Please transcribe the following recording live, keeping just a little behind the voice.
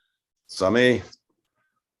Sami,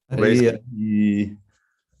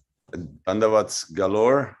 Dandavats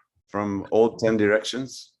galore from all 10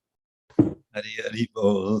 directions. Hari Hari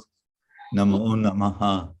Bol, Namo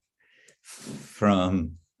Namaha,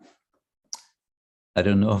 from, I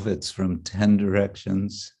don't know if it's from 10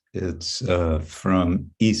 directions, it's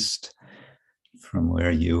from east, from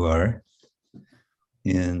where you are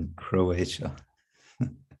in Croatia.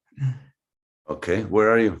 Okay, where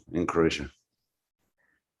are you in Croatia?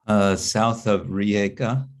 South of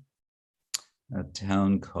Rijeka, a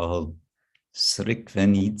town called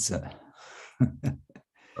Crikvenica.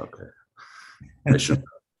 Okay. I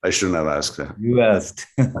shouldn't have asked that. You asked.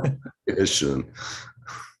 I shouldn't.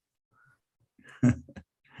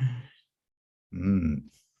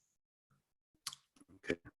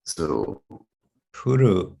 Okay, so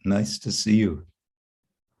Puru, nice to see you.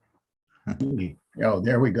 Oh,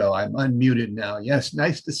 there we go. I'm unmuted now. Yes,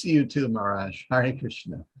 nice to see you too, Maharaj. Hare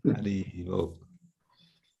Krishna. Hari Bol.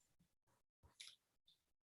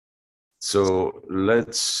 So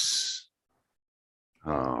let's,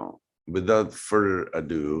 without further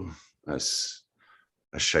ado, as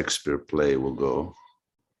a Shakespeare play will go,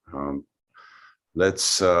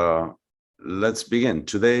 let's begin.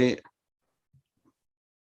 Today,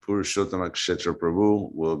 Purushottama Kshetra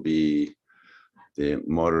Prabhu will be the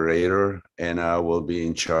moderator, and I will be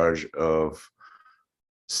in charge of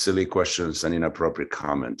silly questions and inappropriate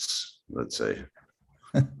comments, let's say.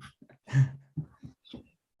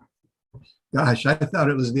 Gosh, I thought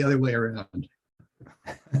it was the other way around.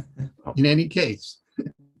 In any case,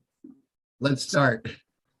 let's start.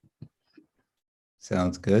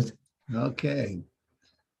 Sounds good. Okay.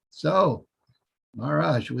 So,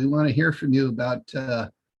 Maharaj, we want to hear from you about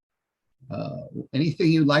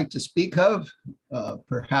anything you'd like to speak of,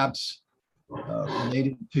 perhaps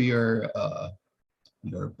related to your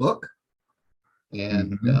book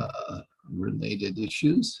and related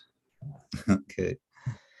issues. Okay.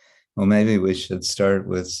 Well, maybe we should start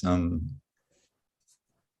with some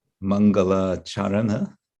Mangala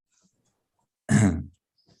Charana.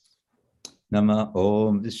 Nama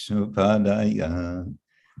Om Vishnupadaya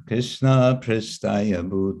Krishna Prestaya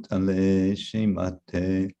Bhutale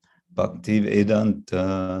Shrimate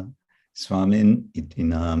Bhaktivedanta Swamin iti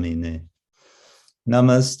namine.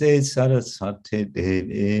 Namaste Saraswati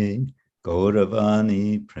Devi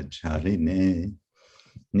Gauravani Pracharine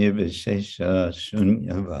Nirvishesha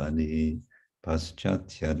Shunyavadi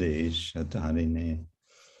Paschatya Desha Dharine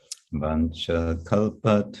Vancha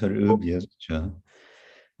Kalpa Tarubhyascha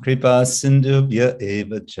Kripa Sindhubhya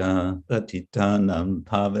Evacha Patitanam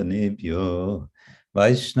Pavanebhyo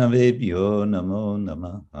Vaishnavebhyo Namo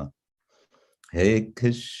Namaha. Hey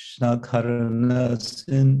Krishna Karuna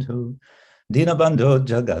Sindhu Dinabandho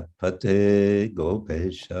Jagatpate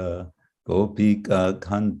Gopesha Gopika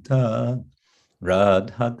Kanta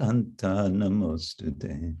Radha Kanta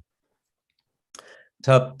Namostude.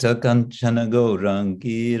 Tapta Kanchana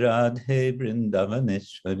Gaurangi Radhe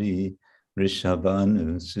Vrindavaneshwari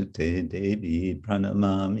Rishabhanu Sute Devi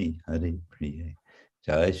Pranamami Hari Priye.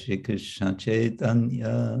 Jai Shri Krishna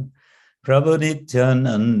Chaitanya Prabhu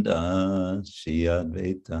Nityananda Shri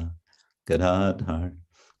Advaita Gadadhar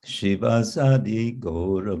Shivasadi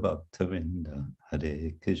Gaura Bhaktavinda.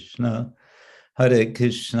 Hare Krishna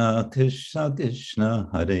Krishna Krishna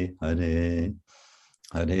Hare Hare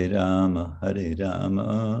Hare Rama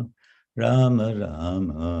Rama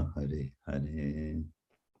Rama Hare Hare.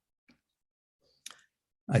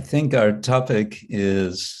 I think our topic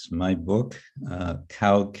is my book,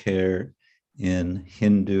 Cow Care in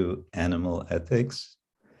Hindu Animal Ethics.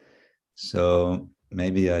 So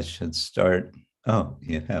maybe I should start. Oh,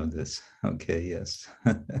 you have this. Okay, yes.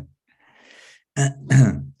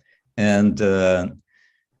 And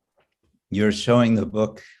you're showing the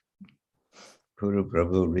book. Puru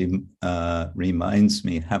Prabhu reminds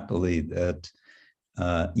me happily that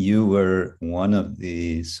you were one of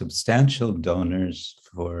the substantial donors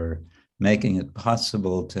for making it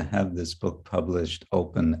possible to have this book published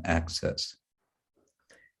open access,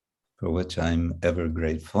 for which I'm ever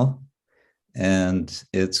grateful. And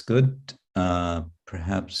it's good,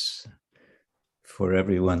 perhaps for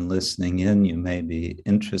everyone listening in, you may be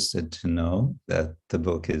interested to know that the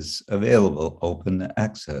book is available open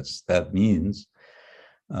access. That means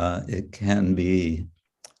it can be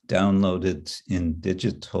downloaded in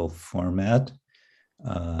digital format,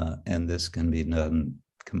 and this can be done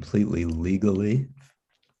completely legally.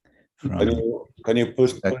 Can you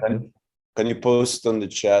post on the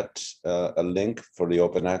chat a link for the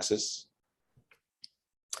open access?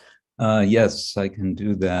 Yes, I can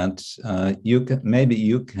do that. Maybe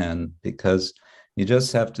you can, because You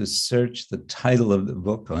just have to search the title of the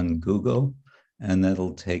book on Google, and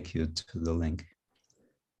that'll take you to the link.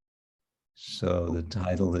 So the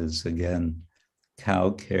title is, again,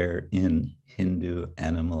 Cow Care in Hindu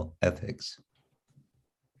Animal Ethics.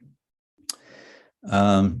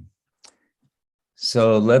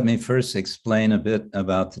 So let me first explain a bit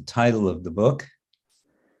about the title of the book.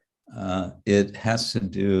 It has to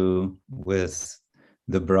do with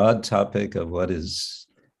the broad topic of what is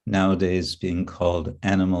nowadays being called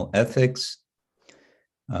animal ethics,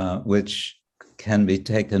 which can be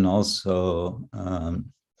taken also,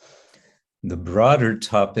 the broader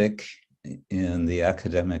topic in the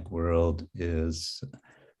academic world is,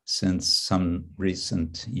 since some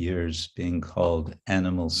recent years, being called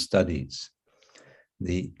animal studies,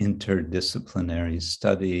 the interdisciplinary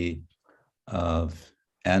study of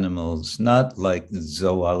animals, not like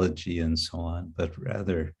zoology and so on, but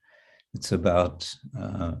rather it's about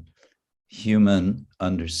human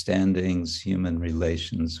understandings, human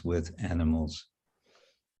relations with animals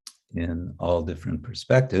in all different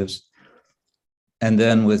perspectives. And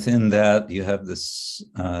then within that, you have this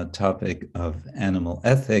topic of animal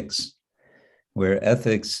ethics, where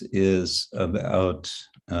ethics is about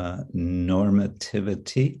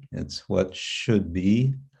normativity. It's what should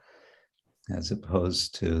be, as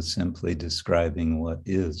opposed to simply describing what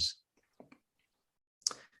is.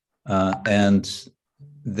 And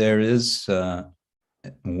there is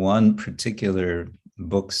one particular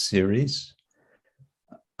book series,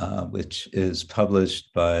 which is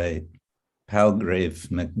published by Palgrave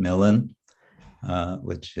Macmillan,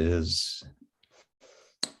 which is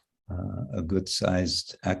a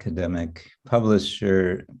good-sized academic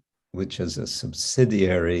publisher, which is a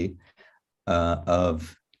subsidiary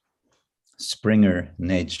of Springer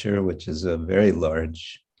Nature, which is a very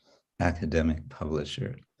large academic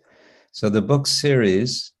publisher. So the book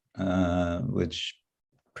series, which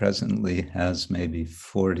presently has maybe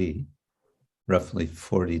roughly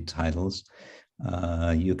 40 titles,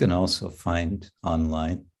 you can also find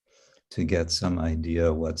online to get some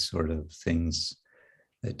idea what sort of things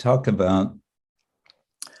they talk about.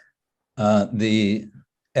 The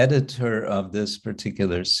editor of this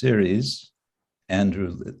particular series,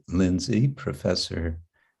 Andrew Lindsay, Professor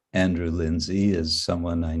Andrew Lindsay, is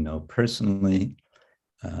someone I know personally.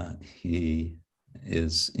 He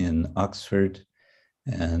is in Oxford,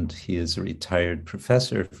 and he is a retired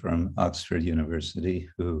professor from Oxford University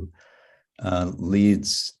who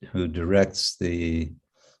directs the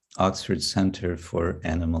Oxford Center for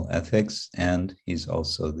Animal Ethics, and he's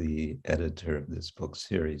also the editor of this book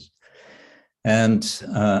series. And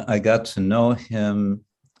I got to know him.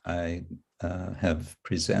 I have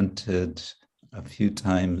presented a few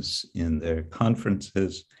times in their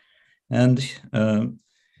conferences, and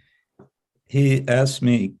he asked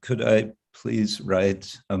me, could I please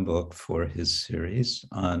write a book for his series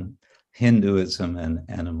on Hinduism and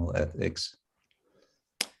animal ethics.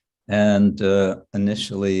 And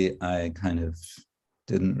initially, I kind of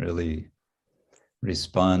didn't really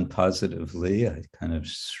respond positively. I kind of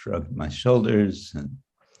shrugged my shoulders.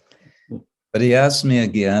 But he asked me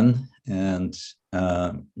again, and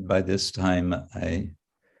by this time, I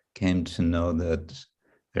came to know that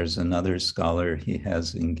there's another scholar he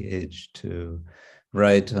has engaged to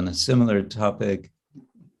write on a similar topic.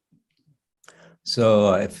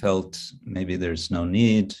 So I felt maybe there's no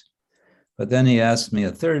need. But then he asked me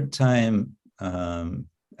a third time in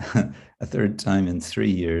 3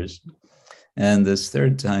 years. And this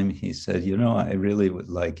third time he said, you know, I really would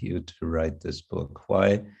like you to write this book.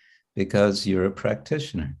 Why? Because you're a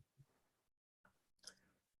practitioner.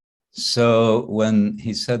 So when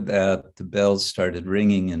he said that, the bells started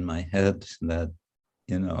ringing in my head that,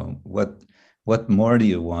 you know, what more do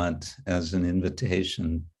you want as an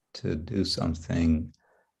invitation to do something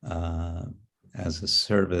as a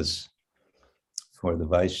service for the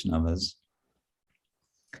Vaishnavas?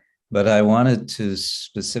 But I wanted to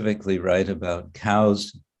specifically write about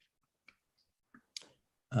cows.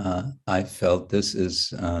 I felt this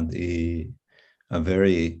is a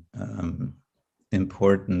very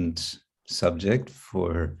important subject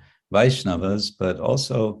for Vaishnavas, but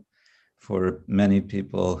also for many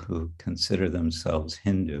people who consider themselves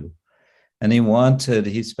Hindu. And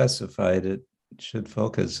he specified it should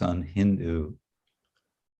focus on Hindu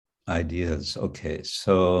ideas. Okay,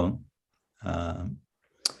 so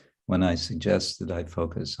when I suggested I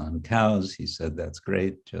focus on cows, he said, that's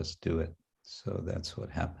great, just do it. So that's what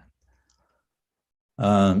happened.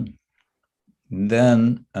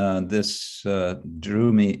 Then this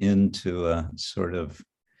drew me into a sort of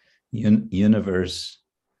universe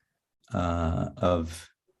of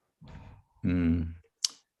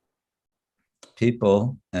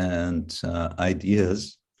people and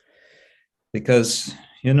ideas, because,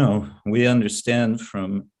 we understand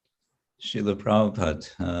from Srila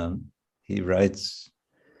Prabhupada, he writes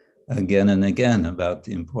again and again about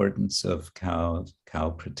the importance of cow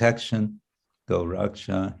protection, Go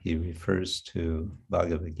Raksha. He refers to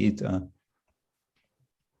Bhagavad Gita.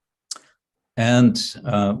 And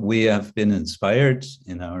we have been inspired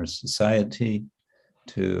in our society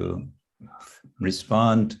to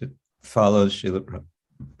respond, to follow Srila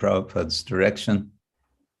Prabhupada's direction.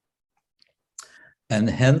 And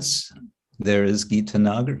hence, there is Gita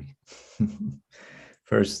Nagari.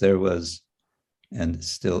 First, there was, and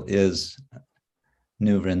still is,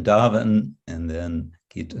 New Vrindavan, and then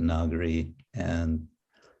Gita Nagari. And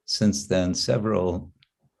since then, several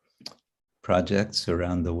projects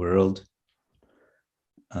around the world.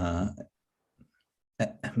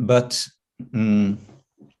 But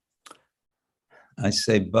I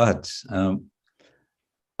say but,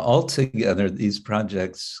 altogether, these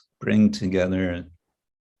projects bring together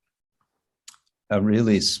a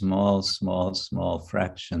really small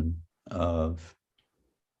fraction of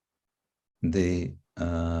the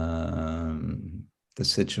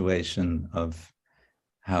situation of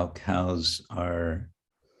how cows are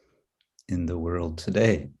in the world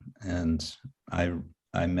today. And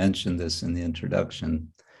I mentioned this in the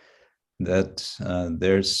introduction, that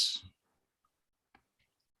there's,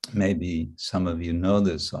 maybe some of you know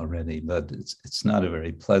this already, but it's not a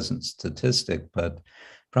very pleasant statistic, but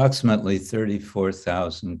approximately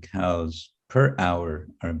 34,000 cows per hour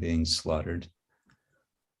are being slaughtered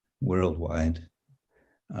worldwide.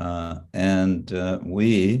 And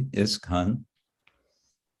we, ISKCON,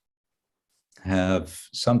 have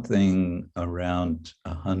something around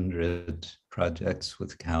 100 projects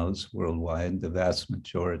with cows worldwide, the vast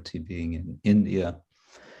majority being in India.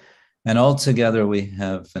 And altogether, we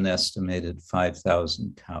have an estimated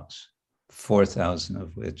 5,000 cows, 4,000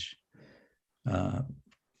 of which,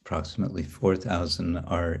 approximately 4,000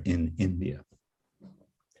 are in India.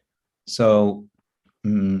 So,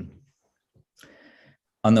 on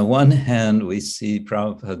the one hand, we see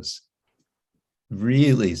Prabhupada's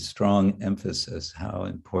really strong emphasis how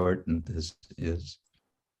important this is.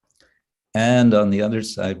 And on the other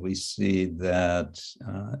side, we see that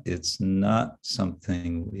it's not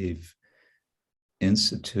something we've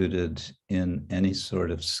instituted in any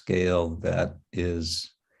sort of scale that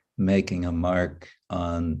is making a mark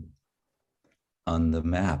on the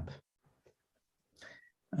map.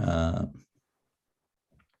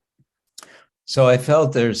 So I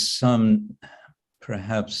felt there's some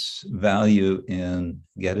perhaps value in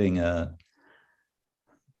getting a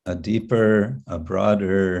deeper, a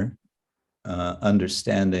broader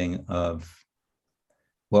understanding of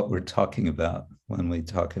what we're talking about when we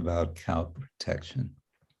talk about cow protection.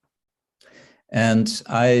 And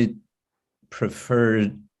I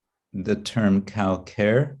preferred the term cow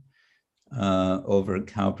care over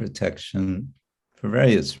cow protection for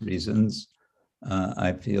various reasons.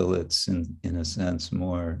 I feel it's in a sense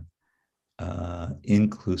more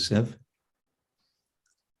inclusive.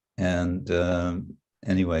 And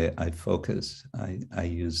anyway, I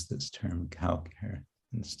use this term cow care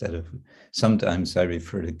instead of, sometimes I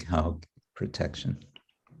refer to cow protection.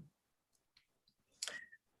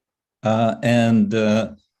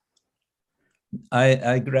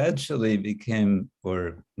 I gradually became,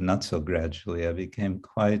 or not so gradually, I became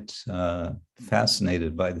quite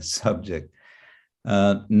fascinated by the subject.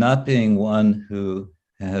 Not being one who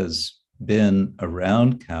has been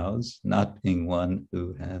around cows, not being one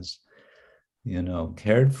who has,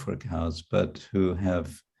 cared for cows, but who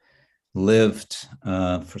have lived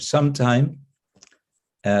for some time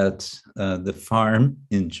at the farm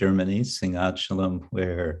in Germany, Singachalam,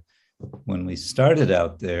 where when we started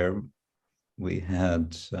out there, we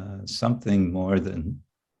had something more than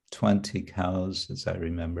 20 cows, as I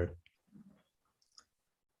remember.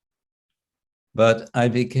 But I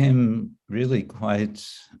became really quite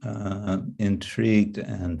intrigued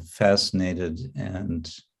and fascinated, and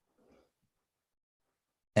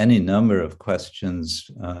any number of questions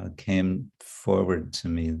came forward to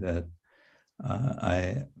me that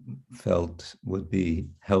I felt would be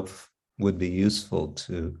useful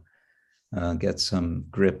to get some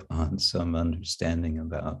grip on, some understanding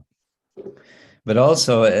about. But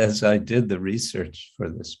also, as I did the research for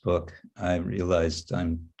this book, I realized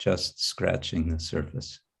I'm just scratching the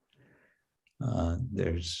surface.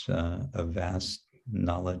 There's a vast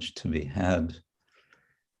knowledge to be had.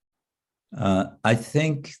 I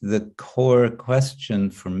think the core question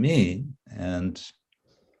for me, and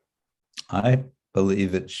I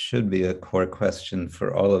believe it should be a core question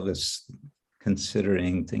for all of us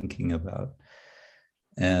considering, thinking about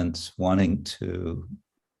and wanting to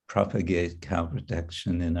propagate cow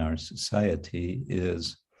protection in our society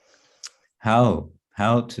is how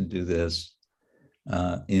to do this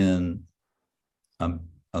in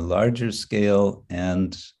a larger scale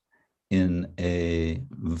and in a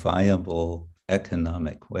viable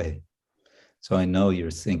economic way. So I know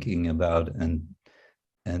you're thinking about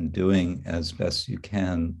and doing as best you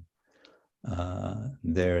can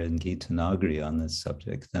there in Gitanagari on this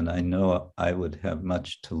subject. And I know I would have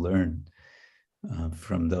much to learn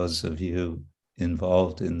from those of you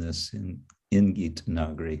involved in this in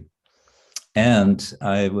Gitanagari. And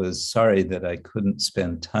I was sorry that I couldn't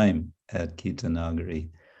spend time at Gitanagari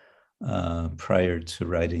prior to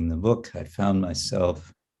writing the book. I found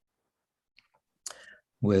myself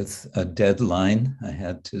with a deadline. I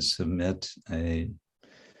had to submit a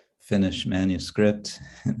finished manuscript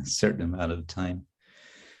in a certain amount of time.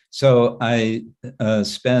 So I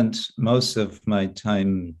spent most of my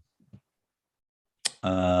time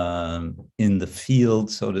in the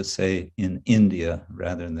field, so to say, in India,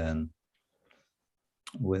 rather than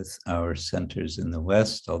with our centers in the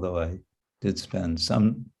West, although I did spend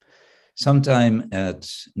some time at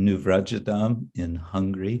Nuvrajadam in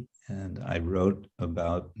Hungary, and I wrote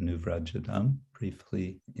about Nuvrajadam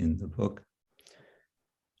briefly in the book.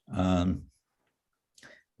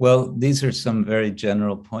 Well, these are some very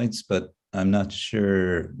general points, but I'm not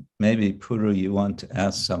sure, maybe Puru, you want to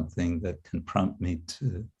ask something that can prompt me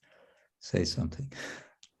to say something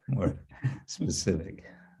more specific.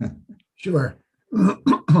 Sure.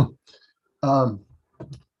 I'll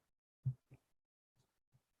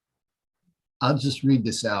just read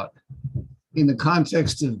this out. In the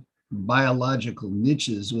context of biological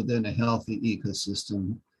niches within a healthy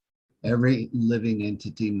ecosystem, every living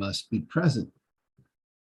entity must be present,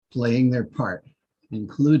 playing their part,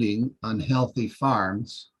 including unhealthy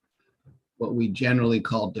farms, what we generally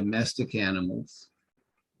call domestic animals,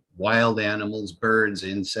 wild animals, birds,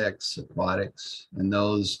 insects, aquatics, and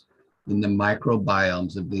those in the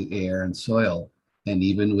microbiomes of the air and soil, and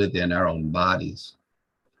even within our own bodies.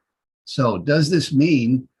 So does this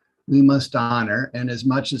mean we must honor and as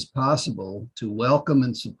much as possible to welcome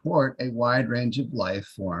and support a wide range of life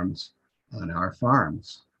forms on our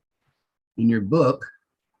farms? In your book,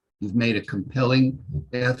 you've made a compelling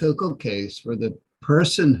ethical case for the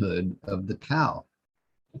personhood of the cow.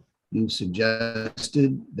 You've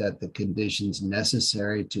suggested that the conditions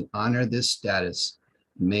necessary to honor this status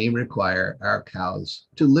may require our cows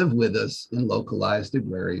to live with us in localized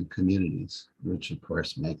agrarian communities, which of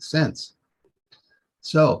course makes sense.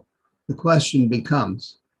 So the question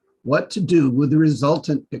becomes, what to do with the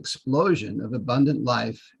resultant explosion of abundant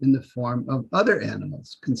life in the form of other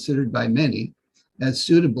animals considered by many as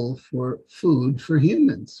suitable for food for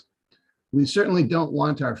humans? We certainly don't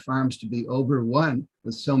want our farms to be overrun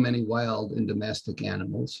with so many wild and domestic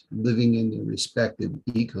animals living in their respective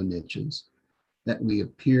eco-niches that we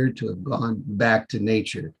appear to have gone back to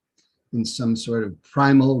nature in some sort of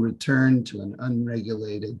primal return to an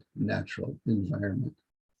unregulated natural environment.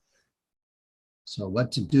 So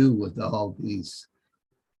what to do with all these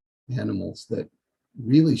animals that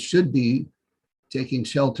really should be taking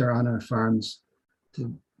shelter on our farms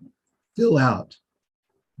to fill out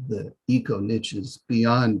the eco niches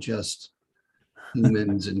beyond just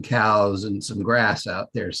humans and cows and some grass out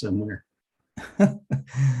there somewhere?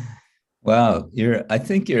 Wow, I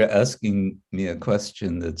think you're asking me a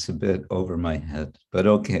question that's a bit over my head, but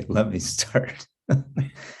okay, let me start.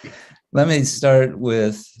 Let me start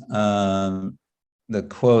with the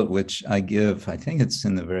quote which I give, I think it's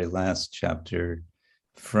in the very last chapter,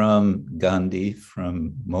 from Gandhi,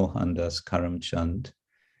 from Mohandas Karamchand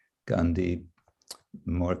Gandhi,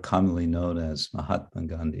 more commonly known as Mahatma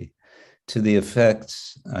Gandhi, to the effect,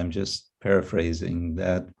 I'm just paraphrasing,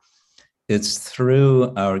 that it's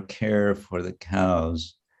through our care for the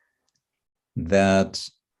cows that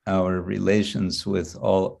our relations with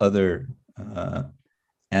all other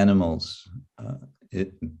animals,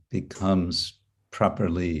 it becomes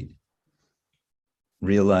properly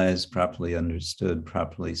realized, properly understood,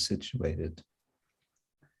 properly situated.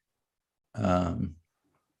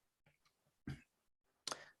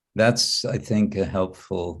 That's, I think, a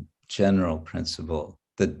helpful general principle.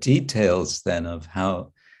 The details then of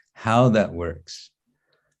how that works.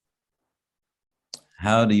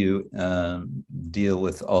 How do you deal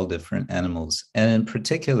with all different animals, and in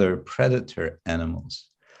particular, predator animals?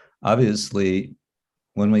 Obviously,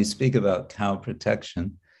 when we speak about cow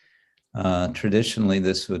protection, traditionally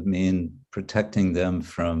this would mean protecting them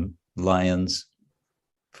from lions,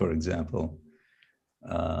 for example.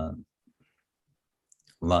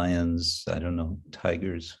 Lions, I don't know,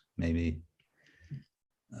 tigers, maybe,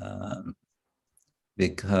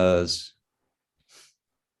 because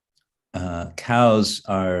cows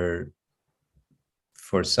are,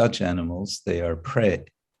 for such animals, they are prey.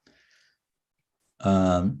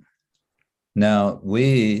 Now,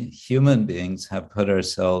 we human beings have put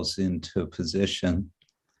ourselves into a position,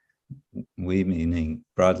 we meaning,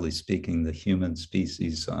 broadly speaking, the human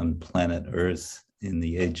species on planet Earth in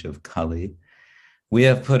the age of Kali, we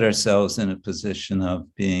have put ourselves in a position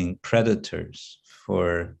of being predators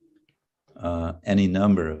for any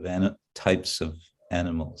number of types of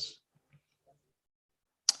animals.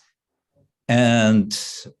 And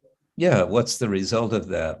yeah, what's the result of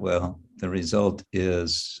that? Well, the result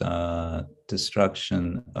is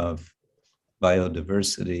destruction of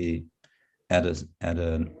biodiversity at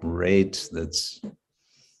a rate that's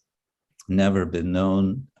never been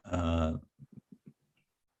known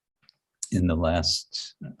in the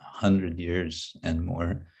last 100 years and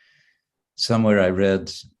more. Somewhere I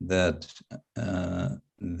read that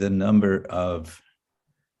the number of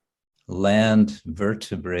land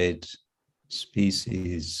vertebrate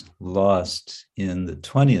species lost in the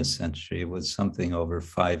 20th century was something over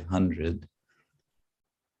 500.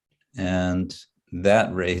 And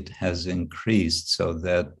that rate has increased so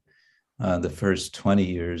that the first 20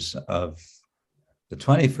 years of the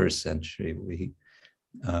 21st century,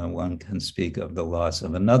 one can speak of the loss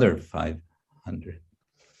of another 500.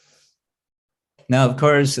 Now, of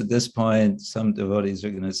course, at this point, some devotees are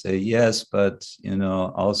going to say, yes, but,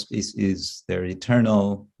 all species, they're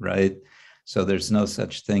eternal, right? So there's no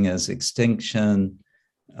such thing as extinction.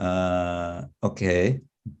 Okay.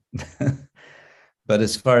 But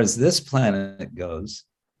as far as this planet goes,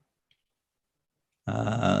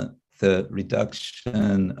 the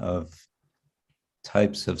reduction of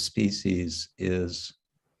types of species is,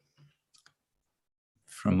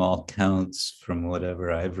 from all counts, from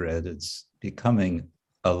whatever I've read, it's becoming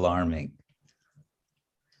alarming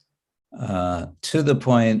to the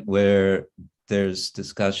point where there's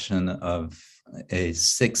discussion of a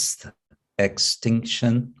sixth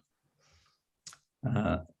extinction,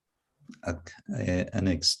 an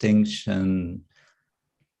extinction,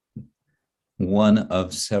 one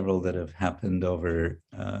of several that have happened over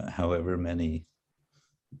however many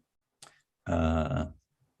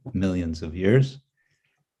millions of years.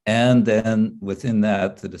 And then within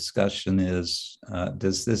that, the discussion is,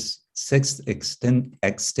 does this sixth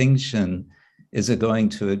extinction, is it going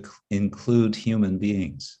to include human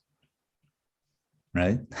beings?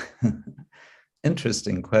 Right?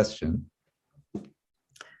 Interesting question.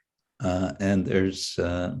 And there's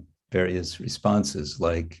various responses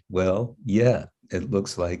like, well, yeah, it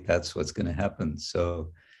looks like that's what's going to happen.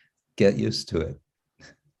 So get used to it.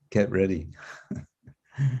 Get ready.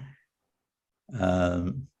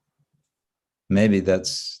 Maybe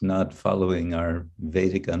that's not following our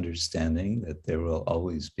Vedic understanding that there will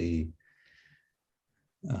always be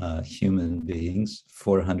human beings,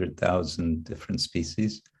 400,000 different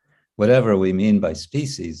species. Whatever we mean by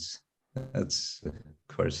species, that's, of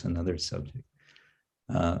course, another subject.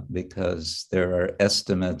 Because there are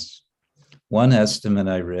estimates. One estimate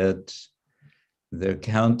I read, they're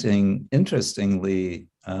counting, interestingly,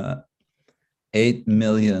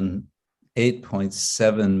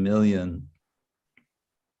 8.7 million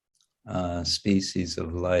species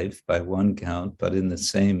of life by one count, but in the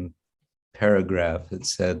same paragraph it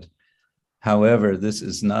said, however, this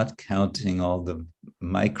is not counting all the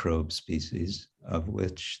microbe species, of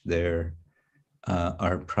which there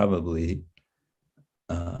are probably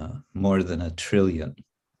more than 1 trillion.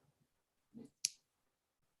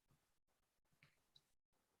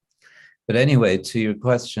 But anyway, to your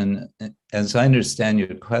question, as I understand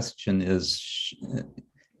your question is,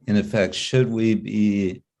 in effect, should we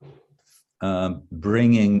be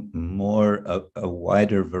bringing a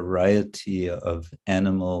wider variety of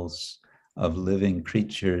animals, of living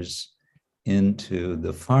creatures into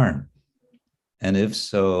the farm? And if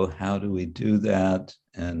so, how do we do that?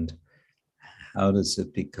 And how does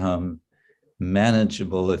it become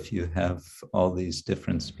manageable if you have all these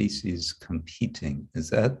different species competing? Is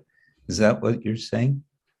that what you're saying?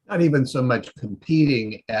 Not even so much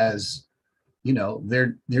competing as,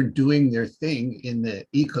 they're doing their thing in the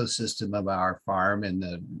ecosystem of our farm and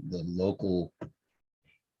the local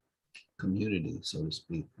community, so to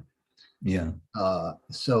speak. Yeah.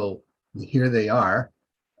 So here they are,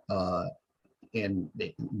 and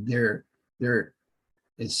they're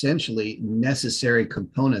essentially necessary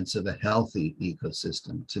components of a healthy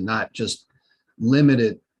ecosystem, to not just limit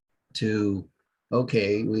it to,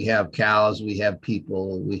 okay, we have cows, we have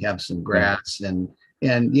people, we have some grass, and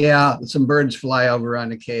yeah, some birds fly over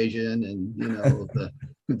on occasion, and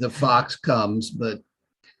the fox comes, but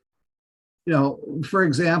For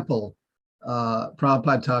example,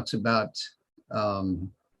 Prabhupada talks about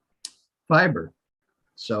fiber.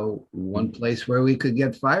 So one place where we could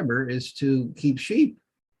get fiber is to keep sheep.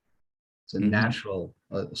 It's a natural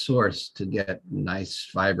source to get nice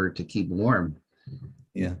fiber to keep warm.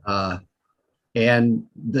 Yeah. And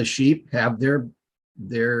the sheep have their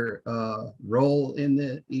role in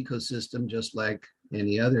the ecosystem, just like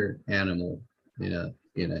any other animal in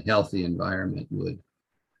a healthy environment would.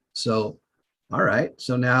 So, all right.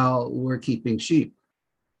 So now we're keeping sheep.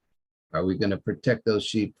 Are we going to protect those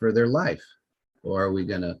sheep for their life? Or are we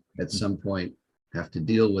going to, at some point, have to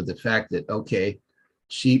deal with the fact that, okay,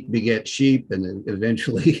 sheep beget sheep, and then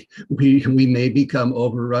eventually we may become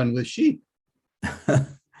overrun with sheep? Hare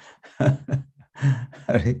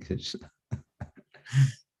Krishna.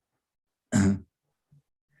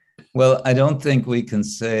 Well, I don't think we can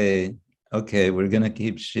say, okay, we're going to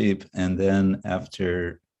keep sheep, and then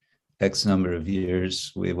after X number of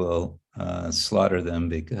years, we will slaughter them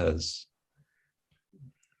because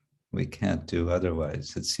we can't do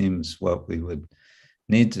otherwise. It seems what we would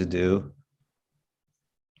need to do.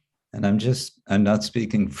 And I'm not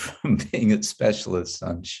speaking from being a specialist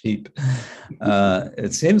on sheep.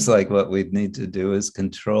 It seems like what we'd need to do is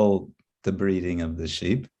control the breeding of the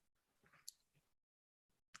sheep,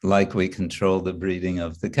 like we control the breeding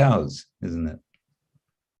of the cows, isn't it?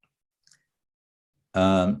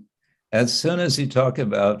 As soon as you talk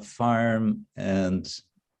about farm and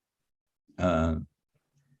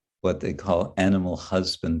what they call animal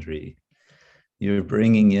husbandry, you're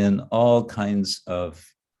bringing in all kinds of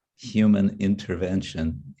human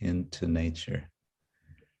intervention into nature.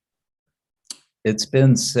 It's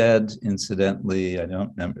been said, incidentally, I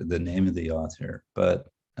don't remember the name of the author, but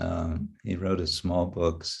he wrote a small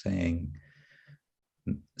book saying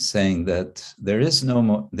that there is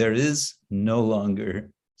no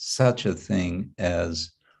longer such a thing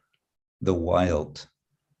as the wild.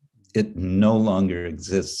 It no longer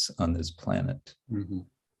exists on this planet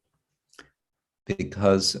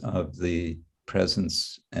because of the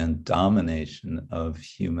presence and domination of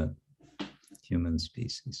human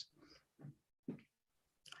species.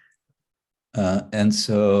 And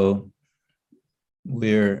so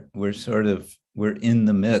we're in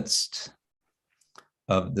the midst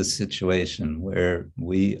of the situation where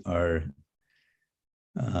we are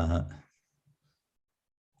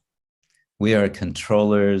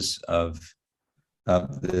controllers of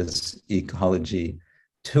this ecology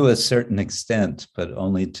to a certain extent, but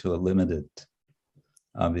only to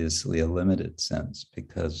obviously a limited sense,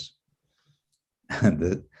 because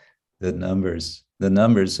the numbers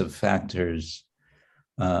of factors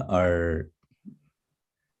are,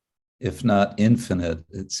 if not infinite,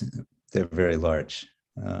 they're very large.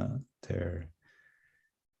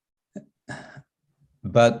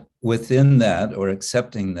 But within that, or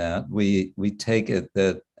accepting that, we take it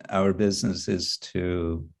that our business is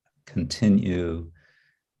to continue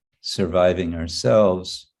surviving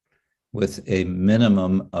ourselves with a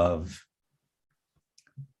minimum of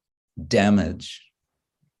damage,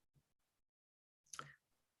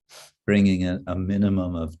 bringing a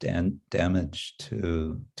minimum of damage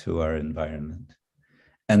to our environment.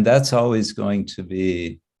 And that's always going to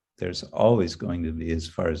be, there's always going to be, as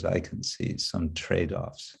far as I can see, some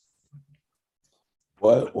trade-offs.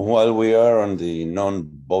 While we are on the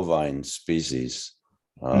non-bovine species,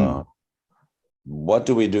 what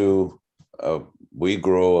do we do? We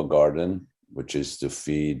grow a garden, which is to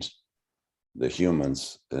feed the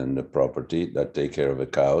humans in the property that take care of the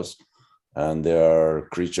cows. And there are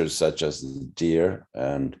creatures such as deer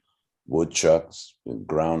and woodchucks,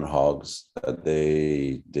 groundhogs, that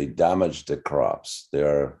they damage the crops. They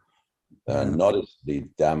are noticeably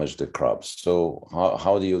damage the crops. So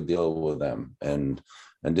how do you deal with them? And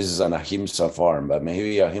this is an ahimsa farm, but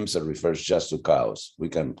maybe ahimsa refers just to cows. We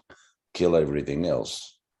can kill everything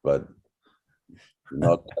else, but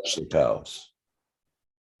not touch the cows.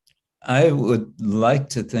 I would like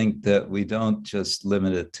to think that we don't just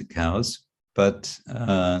limit it to cows, but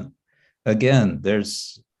again,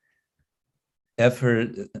 there's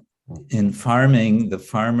effort in farming. The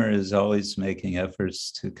farmer is always making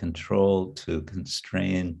efforts to control, to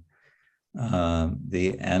constrain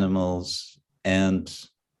the animals, and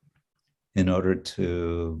in order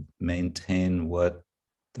to maintain what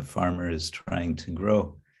the farmer is trying to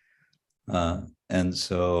grow. And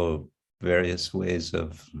so various ways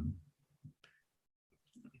of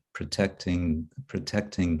protecting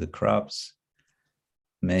the crops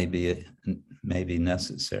may be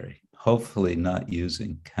necessary. Hopefully not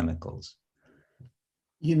using chemicals.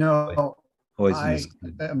 You know, Poisonous.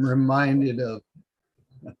 I am reminded of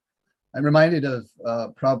I'm reminded of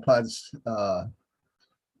Prabhupada's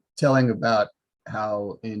telling about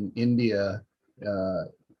how in India,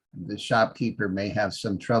 the shopkeeper may have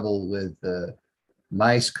some trouble with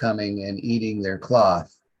mice coming and eating their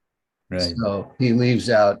cloth. Right. So he leaves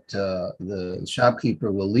out, the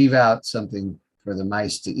shopkeeper will leave out something for the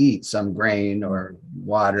mice to eat, some grain or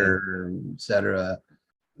water, etc.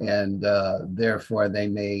 And therefore they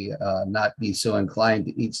may not be so inclined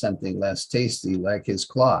to eat something less tasty like his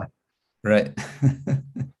cloth. Right.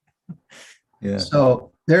 Yeah.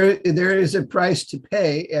 So there is a price to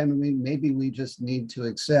pay, and maybe we just need to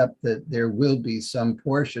accept that there will be some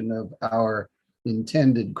portion of our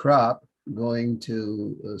intended crop going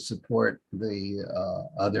to support the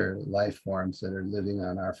other life forms that are living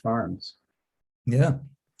on our farms. Yeah.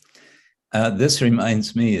 This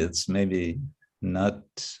reminds me, it's maybe not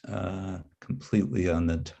completely on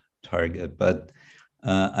the target, but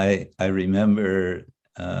I remember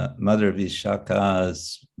Mother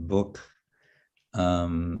Vishaka's book,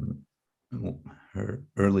 her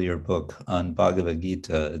earlier book on Bhagavad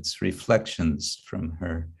Gita. It's reflections from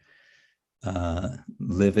her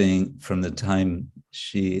living from the time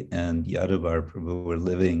she and Yadavar Prabhu were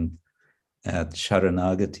living at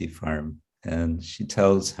Sharanagati farm. And she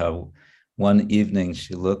tells how one evening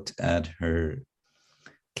she looked at her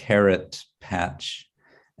carrot patch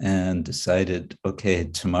and decided, okay,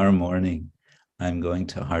 tomorrow morning, I'm going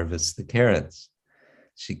to harvest the carrots.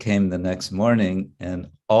 She came the next morning and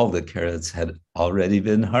all the carrots had already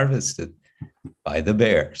been harvested by the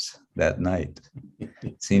bears that night.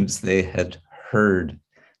 It seems they had heard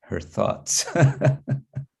her thoughts.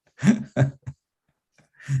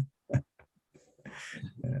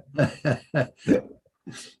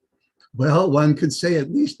 Well, one could say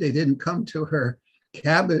at least they didn't come to her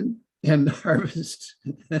cabin and harvest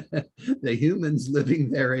the humans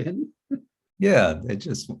living therein. Yeah, they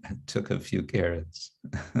just took a few carrots.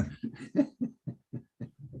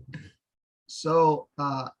 So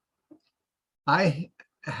I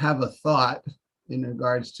have a thought in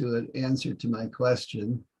regards to an answer to my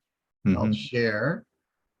question. I'll share.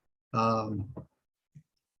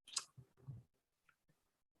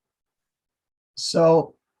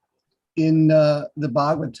 So in the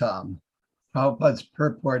Bhagavatam, Prabhupada's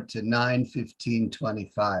purport to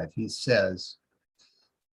 9:15:25, he says,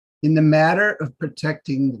 in the matter of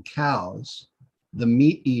protecting the cows, the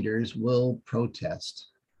meat eaters will protest.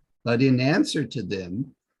 But in answer to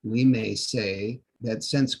them, we may say that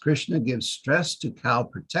since Krishna gives stress to cow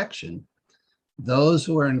protection, those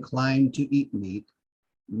who are inclined to eat meat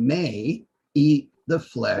may eat the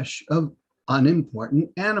flesh of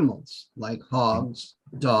unimportant animals like hogs,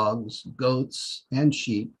 dogs, goats, and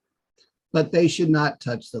sheep, but they should not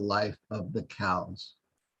touch the life of the cows,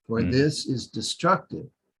 for this is destructive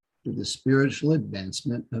to the spiritual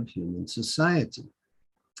advancement of human society.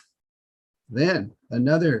 Then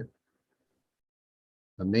another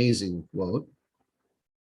amazing quote.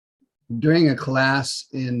 During a class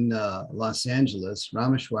in Los Angeles,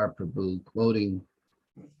 Rameshwar Prabhu, quoting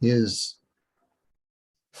his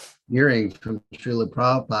hearing from Srila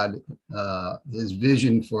Prabhupada, his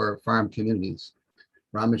vision for farm communities,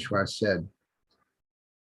 Rameshwar said,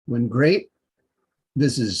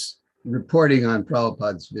 this is reporting on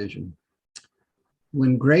Prabhupada's vision,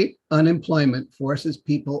 when great unemployment forces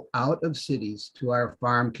people out of cities to our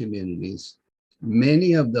farm communities,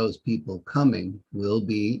 many of those people coming will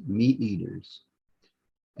be meat eaters.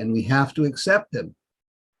 And we have to accept them,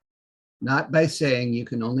 not by saying you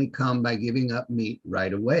can only come by giving up meat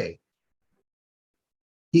right away.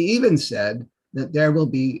 He even said that there will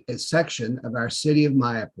be a section of our city of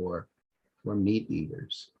Mayapur for meat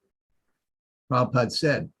eaters. Prabhupada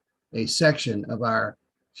said, a section of our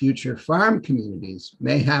future farm communities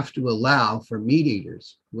may have to allow for meat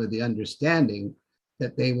eaters with the understanding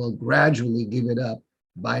that they will gradually give it up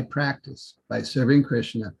by practice, by serving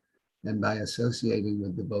Krishna and by associating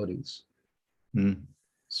with devotees.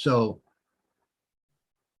 So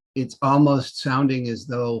it's almost sounding as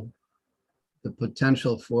though the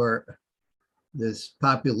potential for this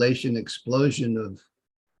population explosion of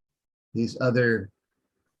these other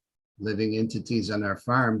living entities on our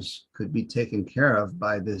farms could be taken care of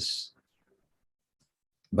by this.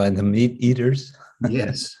 By the meat eaters?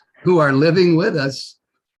 Yes, who are living with us.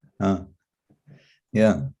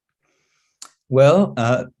 Yeah. Well,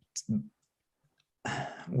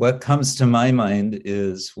 what comes to my mind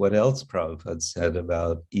is what else Prabhupada said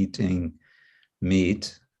about eating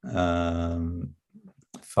meat,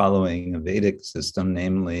 following a Vedic system,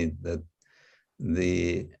 namely that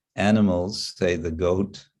the animals, say the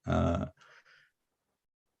goat,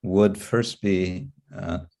 would first be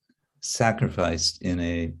sacrificed in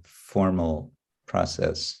a formal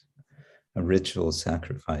process, a ritual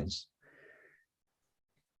sacrifice.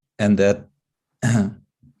 And that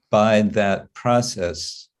by that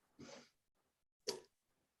process,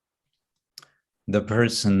 the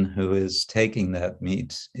person who is taking that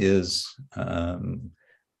meat is,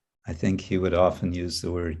 I think he would often use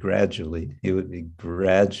the word gradually, he would be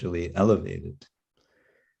gradually elevated.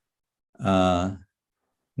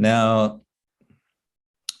 Now,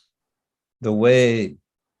 the way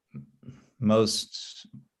most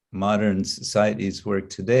modern societies work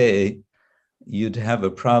today, you'd have a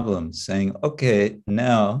problem saying, okay,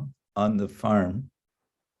 now on the farm,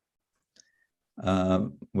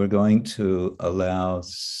 we're going to allow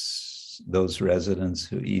those residents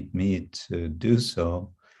who eat meat to do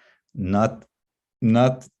so, not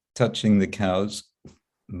touching the cows,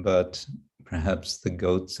 but perhaps the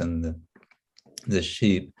goats and the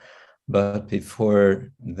sheep. But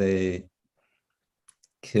before they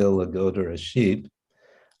kill a goat or a sheep,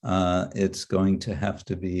 it's going to have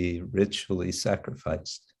to be ritually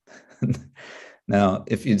sacrificed. Now,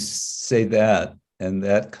 if you say that, and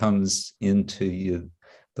that comes into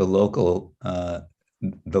the local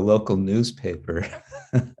newspaper,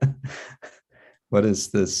 what is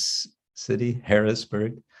this city?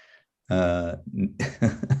 Harrisburg, near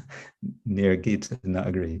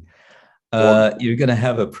Gitanagari. You're going to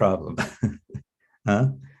have a problem. Huh?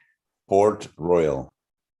 Port Royal.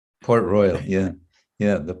 Port Royal, yeah.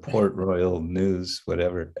 Yeah, the Port Royal News,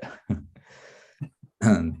 whatever.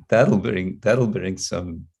 And that'll bring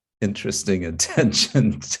some interesting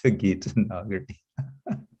attention to Gitanagari.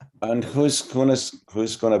 And who's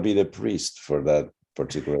gonna be the priest for that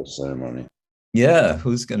particular ceremony? Yeah,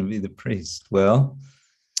 who's going to be the priest? Well,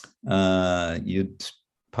 you'd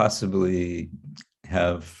possibly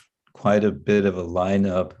have quite a bit of a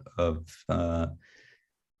lineup of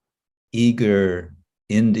eager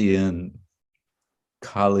Indian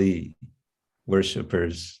Kali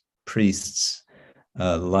worshippers, priests,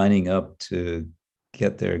 lining up to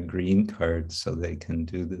get their green card so they can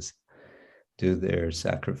do their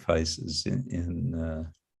sacrifices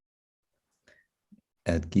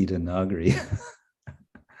at Gitanagari.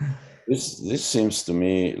 This seems to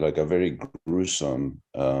me like a very gruesome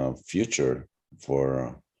future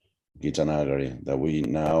for Gitanagari, that we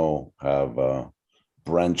now have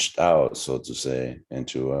branched out, so to say,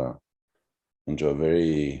 into a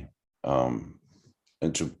very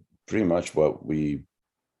into pretty much what we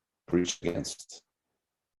preach against.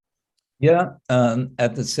 Yeah,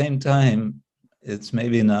 at the same time, it's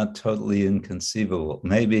maybe not totally inconceivable.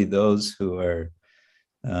 Maybe those who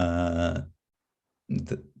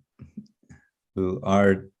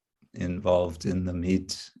are involved in the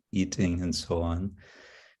meat eating and so on,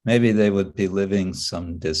 maybe they would be living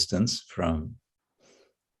some distance from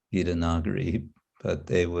Gitanagari, but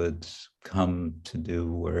they would come to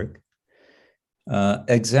do work.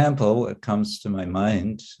 Example, what comes to my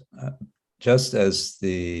mind, just as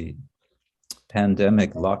the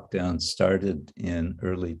pandemic lockdown started in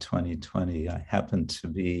early 2020, I happened to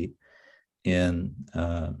be in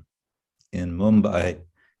Mumbai,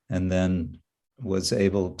 and then was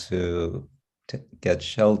able to get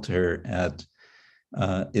shelter at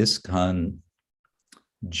ISKCON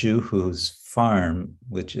Juhu's farm,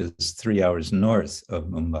 which is 3 hours north of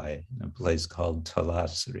Mumbai, in a place called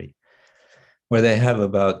Talasri, where they have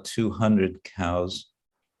about 200 cows,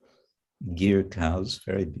 gyr cows,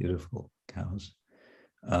 very beautiful cows,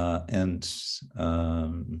 and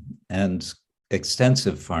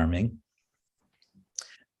extensive farming.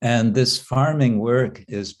 And this farming work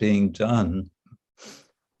is being done,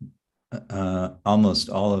 almost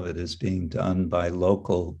all of it is being done by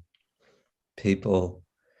local people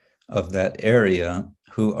of that area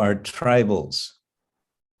who are tribals.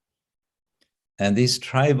 And these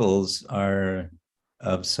tribals are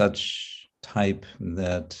of such type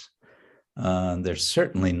that they're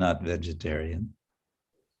certainly not vegetarian.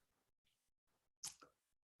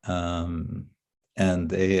 And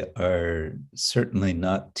they are certainly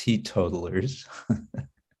not teetotalers.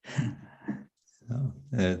 So,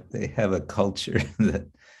 they have a culture that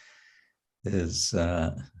is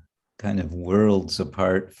kind of worlds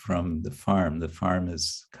apart from the farm. The farm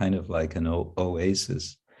is kind of like an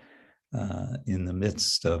oasis in the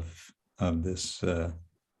midst of this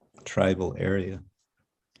tribal area.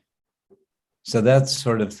 So that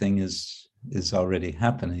sort of thing is already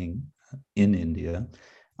happening in India.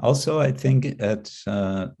 Also, I think at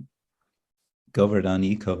Govardhan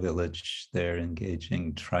Eco Village, they're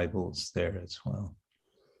engaging tribals there as well.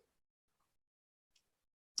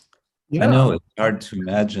 Yeah. I know it's hard to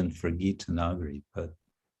imagine for Gitanagari, but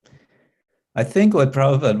I think what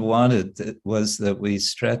Prabhupada wanted was that we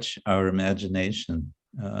stretch our imagination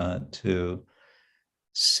to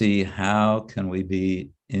see how can we be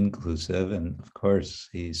inclusive. And of course,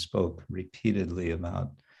 he spoke repeatedly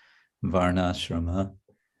about Varnashrama.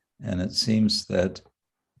 And it seems that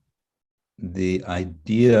the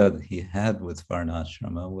idea that he had with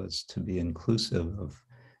Varnashrama was to be inclusive of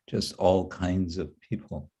just all kinds of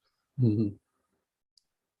people. Mhm.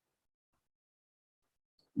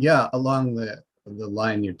 Yeah, along the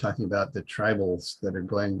line you're talking about, the tribals that are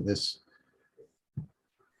going, this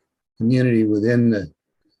community within the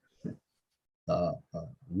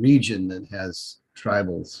region that has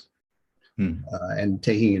tribals, and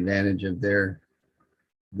taking advantage of their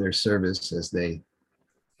service as they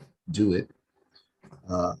do it.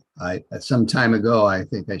 I some time ago, I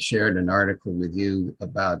think I shared an article with you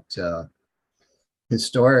about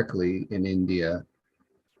historically in India,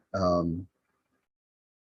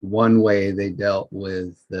 one way they dealt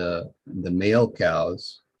with the male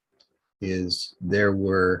cows is there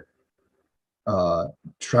were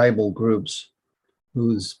tribal groups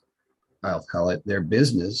whose, I'll call it, their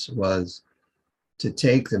business was to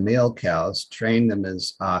take the male cows, train them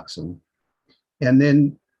as oxen, and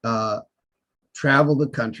then travel the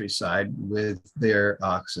countryside with their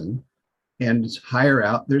oxen and hire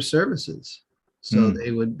out their services. So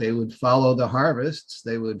they would follow the harvests,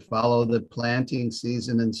 they would follow the planting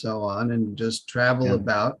season and so on, and just travel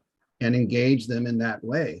about and engage them in that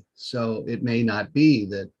way. So it may not be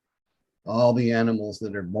that all the animals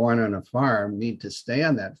that are born on a farm need to stay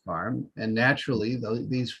on that farm. And naturally,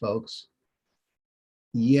 these folks,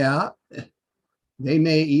 yeah, they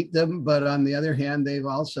may eat them, but on the other hand, they've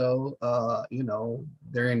also,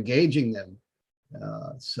 they're engaging them.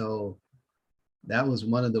 So that was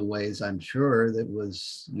one of the ways, I'm sure, that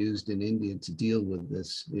was used in India to deal with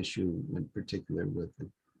this issue, in particular with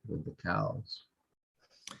the cows.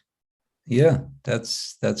 Yeah,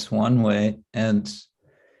 that's one way. And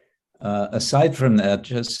aside from that,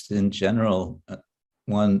 just in general,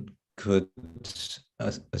 one could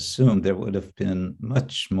assume there would have been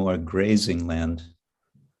much more grazing land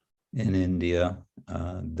in India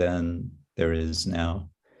than there is now.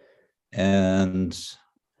 And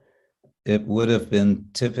it would have been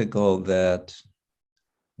typical that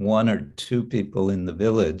one or two people in the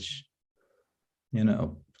village,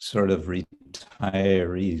 sort of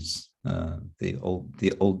retirees, the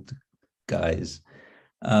old guys,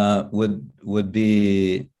 would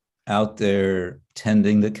be out there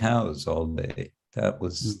tending the cows all day. That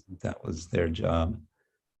was their job.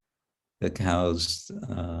 The cows,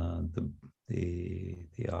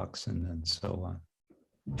 the oxen, and so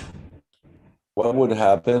on. What would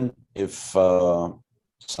happen if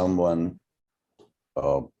someone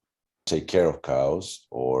take care of cows,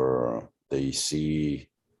 or they see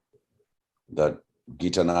that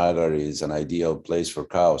Gitanagar is an ideal place for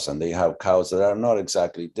cows, and they have cows that are not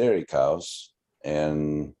exactly dairy cows,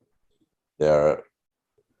 and they're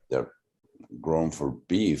grown for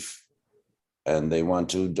beef, and they want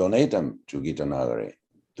to donate them to Gitanagari?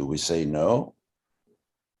 Do we say no?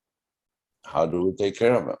 How do we take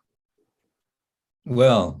care of them?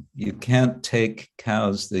 Well, you can't take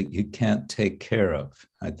cows that you can't take care of.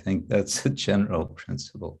 I think that's a general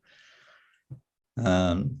principle.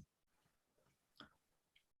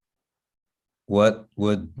 What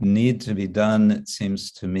would need to be done, it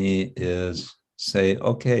seems to me, is say,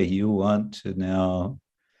 okay, you want to now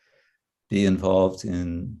be involved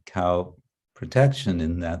in cow protection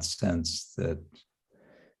in that sense, that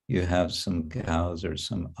you have some cows or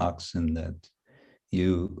some oxen that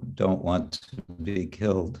you don't want to be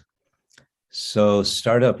killed. So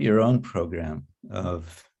start up your own program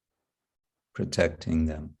of protecting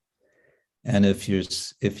them. And if you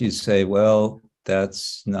say, well,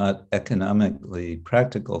 that's not economically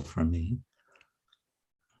practical for me,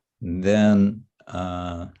 then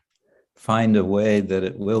find a way that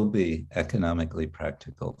it will be economically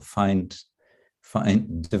practical.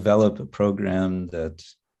 Develop a program that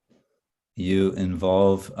you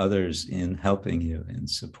involve others in helping you, in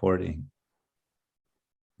supporting.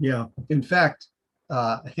 Yeah, in fact,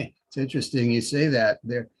 it's interesting you say that.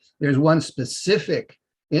 There's one specific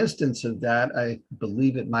instance of that. I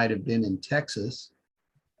believe it might have been in Texas.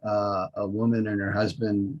 A woman and her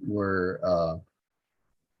husband were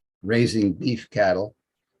raising beef cattle.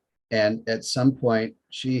 And at some point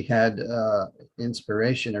she had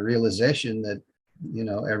inspiration, a realization that,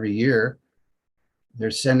 every year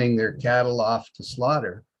they're sending their cattle off to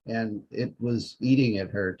slaughter, and it was eating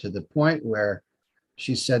at her to the point where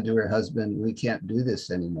she said to her husband, we can't do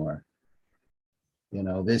this anymore.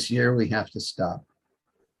 This year we have to stop.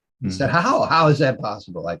 He said, how is that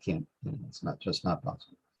possible? I can't, it's not just not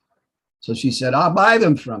possible. So she said, I'll buy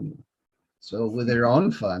them from you. So with her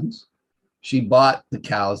own funds, she bought the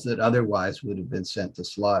cows that otherwise would have been sent to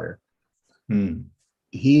slaughter. Hmm.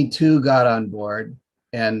 He too got on board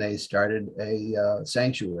and they started a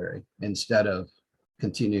sanctuary instead of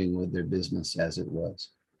continuing with their business as it was.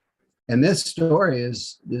 And this story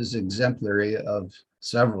is exemplary of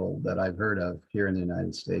several that I've heard of here in the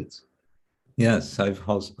United States. Yes, I've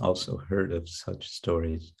also heard of such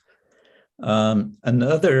stories.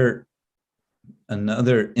 Another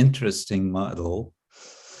interesting model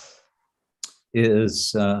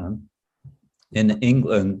is in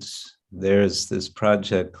England, there's this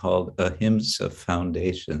project called Ahimsa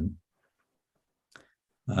Foundation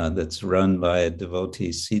that's run by a devotee,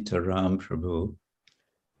 Sitaram Prabhu.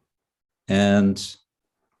 And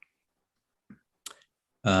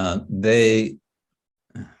they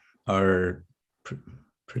are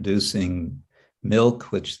producing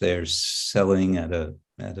milk, which they're selling at a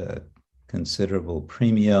considerable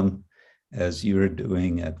premium, as you're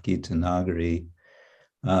doing at Gita Nagari.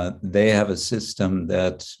 They have a system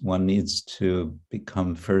that one needs to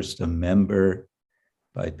become first a member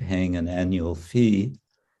by paying an annual fee,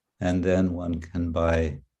 and then one can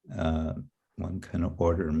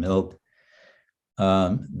order milk.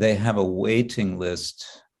 They have a waiting list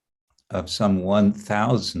of some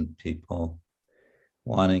 1,000 people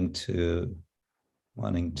wanting to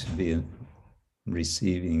be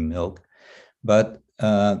receiving milk. But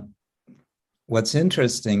what's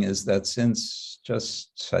interesting is that since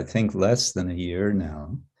just, I think, less than a year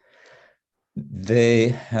now, they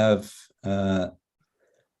have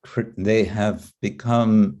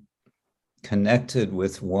become connected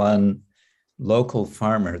with one local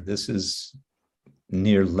farmer. This is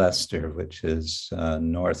near Leicester, which is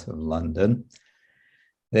north of London.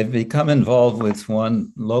 They've become involved with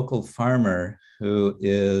one local farmer who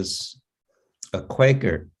is a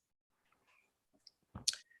Quaker.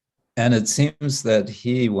 And it seems that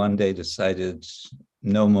he one day decided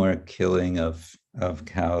no more killing of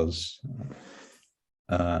cows.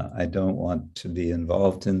 I don't want to be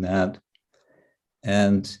involved in that.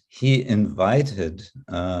 And he invited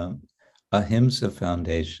Ahimsa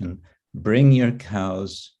Foundation, bring your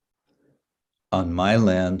cows on my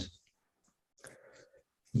land,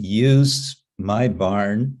 use my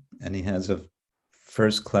barn, and he has a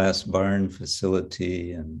first-class barn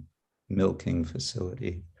facility and milking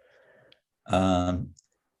facility.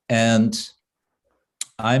 And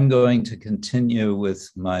I'm going to continue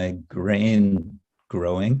with my grain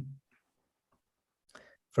growing,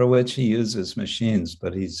 for which he uses machines,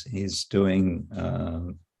 but he's doing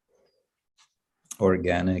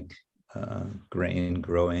organic grain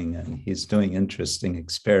growing, and he's doing interesting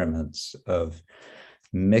experiments of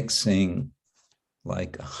mixing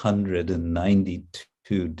like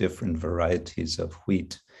 192 different varieties of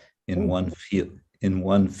wheat in one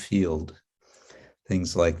field,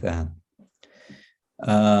 things like that.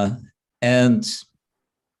 And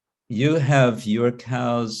you have your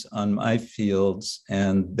cows on my fields,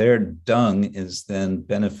 and their dung is then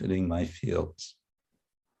benefiting my fields.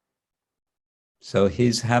 So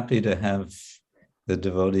he's happy to have the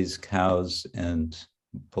devotees' cows and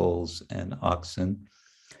bulls and oxen,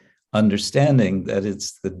 understanding that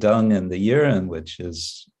it's the dung and the urine which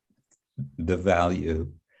is the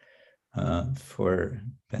value for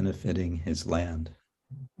benefiting his land.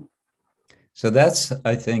 So that's,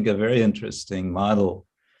 I think, a very interesting model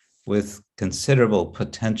with considerable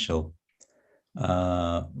potential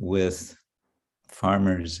with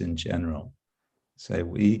farmers in general. Say,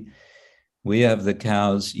 we have the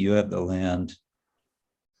cows, you have the land.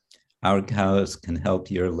 Our cows can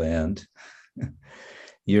help your land.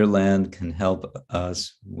 Your land can help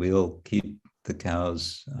us. We'll keep the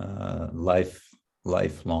cows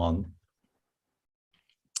lifelong,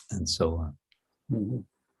 and so on. Mm-hmm.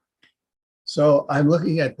 So I'm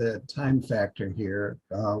looking at the time factor here.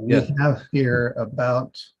 We have here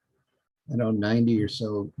about, 90 or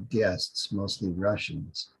so guests, mostly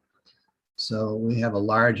Russians. So we have a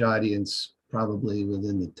large audience probably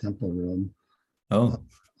within the temple room. Oh.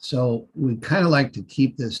 So we'd kind of like to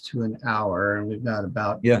keep this to an hour, and we've got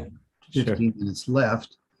about 15 minutes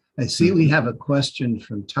left. I see we have a question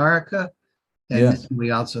from Tarika, and we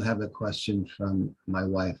also have a question from my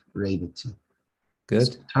wife, Revati.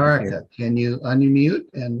 Good. So, Tarika, can you unmute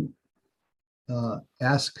and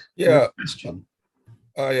ask your question?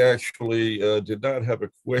 I actually did not have a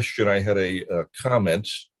question. I had a comment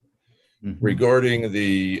regarding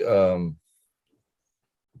the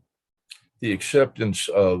acceptance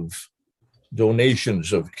of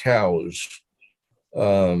donations of cows.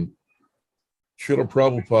 Srila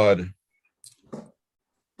Prabhupada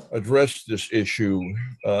addressed this issue.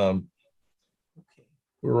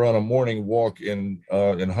 We were on a morning walk in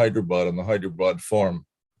Hyderabad, on the Hyderabad farm.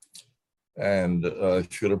 And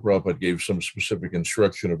Srila Prabhupada gave some specific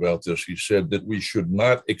instruction about this. He said that we should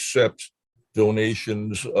not accept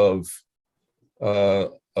donations of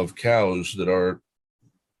cows that are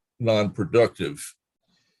non-productive.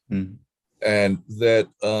 Mm. And that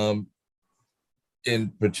in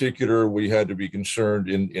particular, we had to be concerned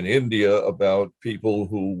in India about people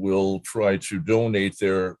who will try to donate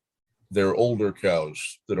their older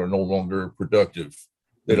cows that are no longer productive.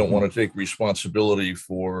 They don't want to take responsibility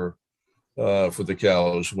for the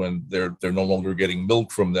cows when they're no longer getting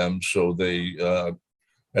milk from them. So they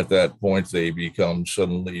at that point they become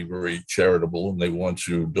suddenly very charitable and they want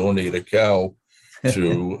to donate a cow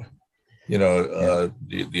to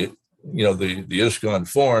the ISKCON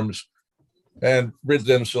farms and rid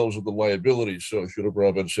themselves of the liability. So Srila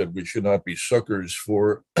Prabhupada said we should not be suckers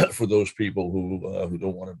for those people who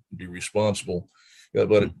don't want to be responsible.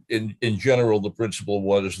 But in general, the principle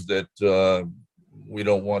was that we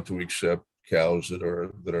don't want to accept cows that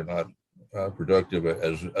are not productive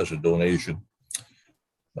as a donation.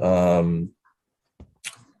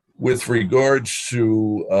 With regards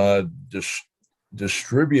to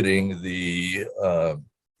distributing the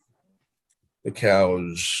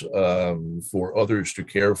cows for others to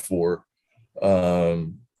care for, other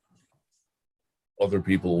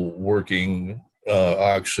people working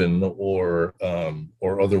oxen or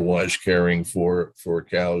otherwise caring for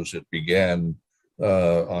cows that began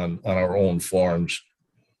on our own farms.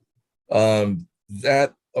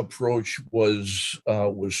 That approach was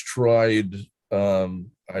tried.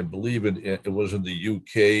 I believe it was in the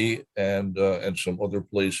UK and some other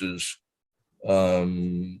places.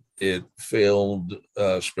 It failed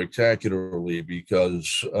spectacularly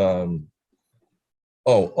because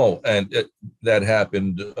that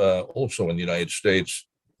happened also in the United States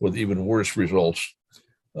with even worse results.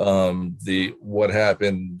 What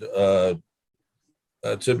happened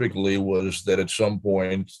typically was that at some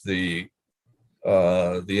point the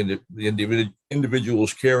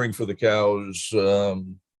individuals caring for the cows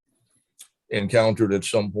encountered at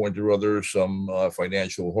some point or other some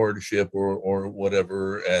financial hardship or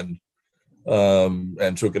whatever, and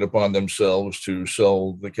took it upon themselves to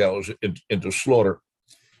sell the cows into slaughter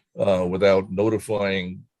without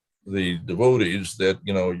notifying the devotees that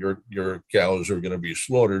your cows are going to be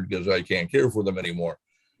slaughtered because I can't care for them anymore.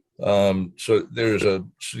 So there's a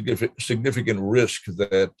significant risk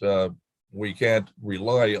that we can't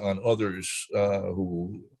rely on others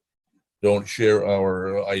who don't share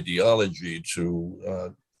our ideology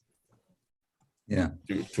to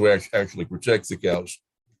actually protect the cows.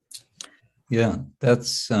 Yeah,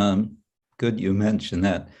 that's good you mentioned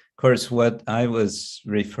that. Of course, what I was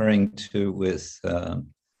referring to with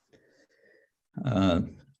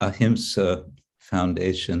Ahimsa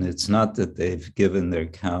Foundation, it's not that they've given their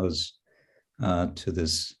cows to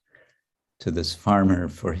this farmer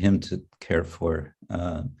for him to care for.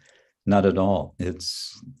 Not at all.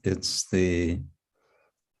 It's the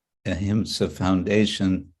Ahimsa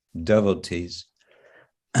Foundation devotees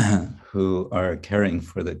who are caring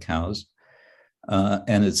for the cows.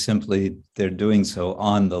 And it's simply, they're doing so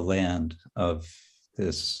on the land of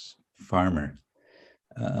this farmer.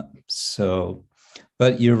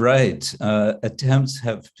 But you're right, attempts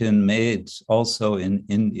have been made also in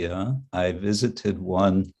India. I visited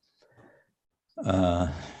one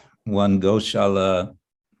Goshala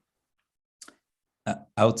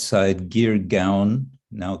outside Girgaon,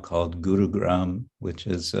 now called Gurugram, which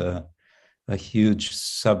is a huge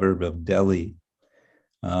suburb of Delhi,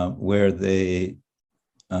 where they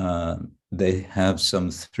have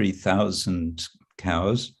some 3,000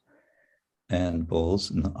 cows and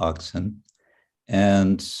bulls and oxen.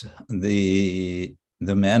 And the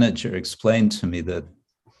manager explained to me that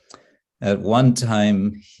at one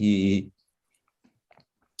time he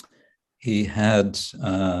had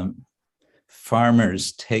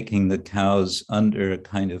farmers taking the cows under a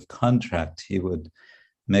kind of contract. He would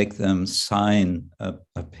make them sign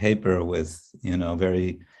a paper with,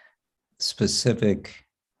 very specific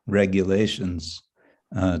regulations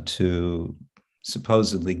to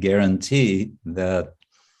supposedly guarantee that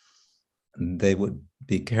they would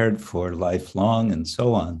be cared for lifelong and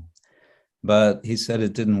so on. But he said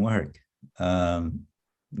it didn't work.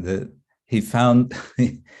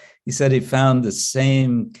 He said he found the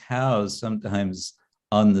same cows sometimes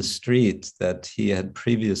on the street that he had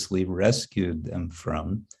previously rescued them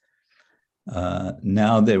from.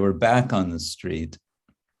 Now they were back on the street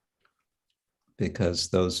because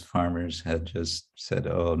those farmers had just said,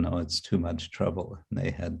 oh, no, it's too much trouble. And they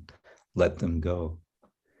had let them go.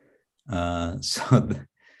 So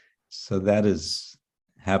that is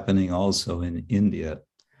happening also in India.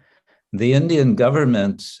 The Indian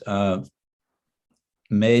government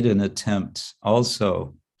made an attempt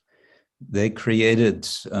also. They created,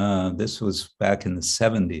 this was back in the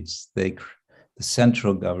 70s, the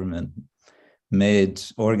central government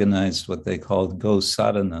organized what they called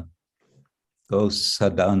Gosadan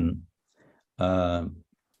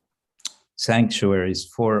sanctuaries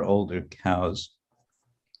for older cows.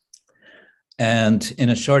 And in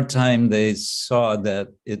a short time, they saw that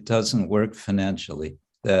it doesn't work financially,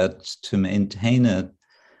 that to maintain it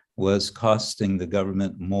was costing the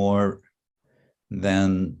government more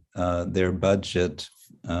than their budget,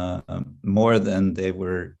 more than they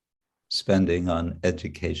were spending on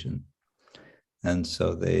education. And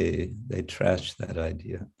so they trashed that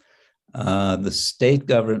idea. The state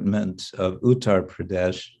government of Uttar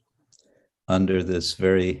Pradesh, under this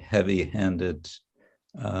very heavy-handed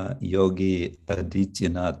Yogi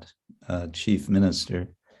Adityanath, chief minister,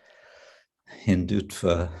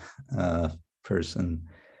 Hindutva person,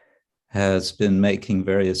 has been making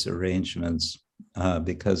various arrangements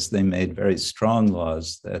because they made very strong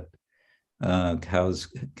laws that cows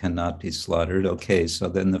cannot be slaughtered. Okay, so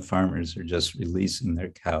then the farmers are just releasing their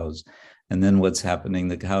cows. And then what's happening?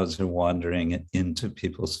 The cows are wandering into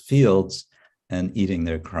people's fields and eating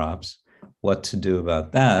their crops. What to do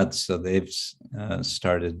about that? So they've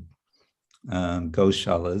started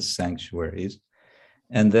goshalas, sanctuaries,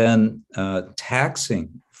 and then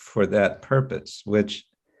taxing for that purpose, which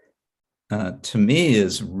to me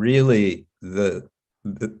is really the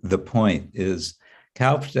point. Is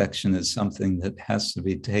cow protection is something that has to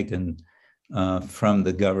be taken from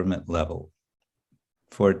the government level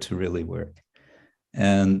for it to really work.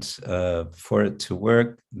 And for it to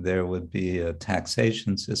work, there would be a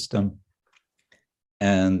taxation system.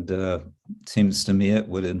 And it seems to me it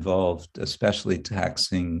would involve especially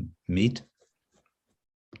taxing meat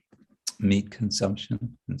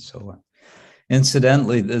consumption, and so on.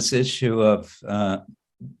 Incidentally, this issue of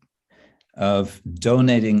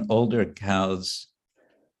donating older cows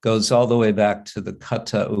goes all the way back to the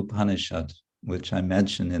Katha Upanishad, which I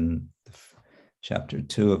mentioned in chapter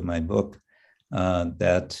 2 of my book,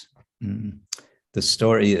 that the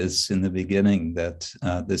story is in the beginning that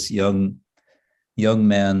this young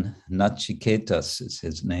man, Nachiketas is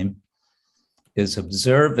his name, is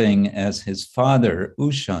observing as his father,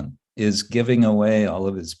 Ushan, is giving away all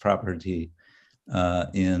of his property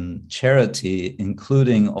in charity,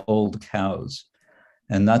 including old cows.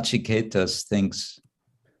 And Nachiketas thinks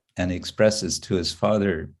and expresses to his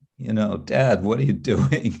father, you know, Dad, what are you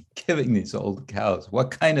doing giving these old cows?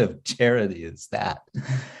 What kind of charity is that?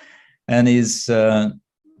 And he's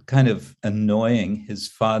kind of annoying his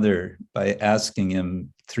father by asking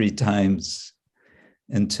him 3 times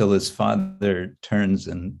until his father turns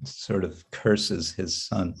and sort of curses his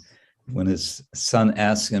son. When his son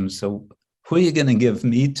asks him, so who are you going to give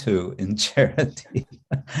me to in charity?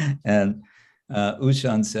 And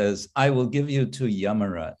Ushan says, I will give you to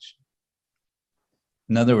Yamaraj.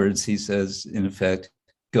 In other words, he says, in effect,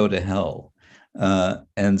 go to hell.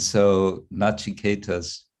 And so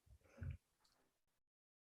Nachiketas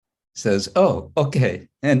says, oh, okay.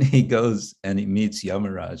 And he goes and he meets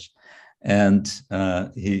Yamaraj. And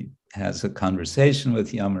he has a conversation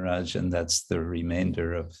with Yamaraj, and that's the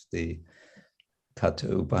remainder of the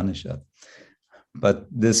Katha Upanishad. But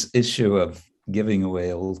this issue of giving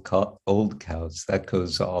away old cows, that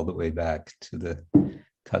goes all the way back to the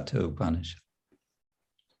Katha Upanishad.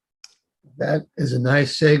 That is a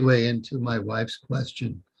nice segue into my wife's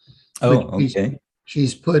question. Oh, okay.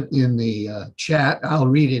 She's put in the chat. I'll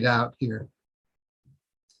read it out here.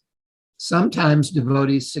 Sometimes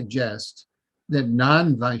devotees suggest that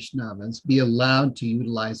non-Vaishnavas be allowed to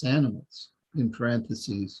utilize animals, in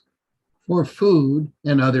parentheses, for food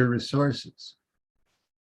and other resources.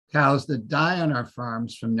 Cows that die on our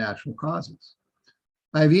farms from natural causes.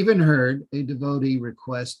 I've even heard a devotee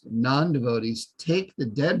request non-devotees take the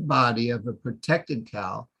dead body of a protected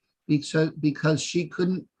cow because she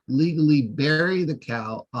couldn't legally bury the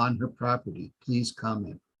cow on her property. Please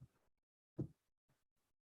comment.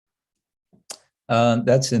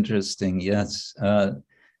 That's interesting, yes.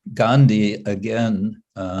 Gandhi, again,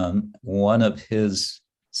 one of his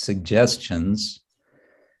suggestions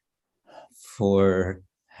for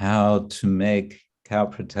how to make cow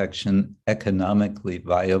protection economically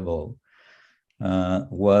viable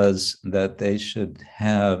was that they should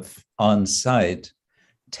have on-site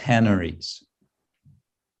tanneries.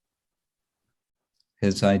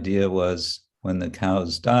 His idea was when the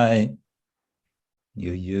cows die,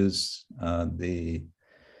 you use the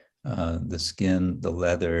skin, the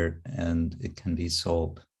leather, and it can be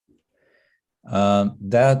sold.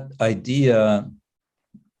 That idea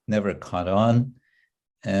never caught on,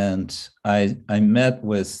 and I met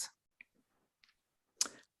with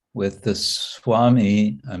the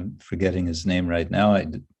Swami. I'm forgetting his name right now.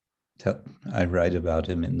 I write about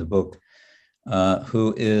him in the book,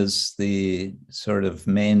 who is the sort of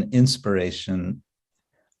main inspiration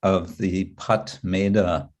of the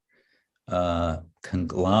Patmeda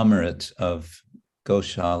conglomerate of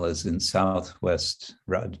goshalas in southwest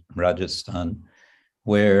Rajasthan,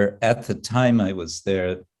 where at the time I was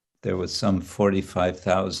there was some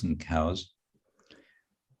 45,000 cows.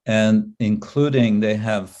 And including, they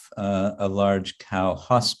have a large cow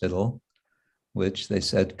hospital, which they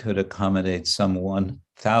said could accommodate some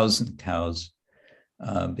 1,000 cows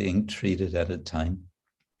being treated at a time.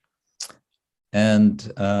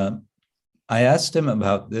 And I asked him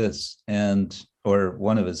about this, or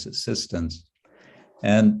one of his assistants,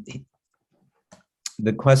 and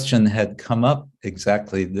the question had come up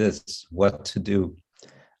exactly this: what to do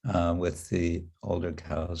with the older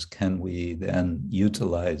cows? Can we then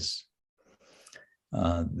utilize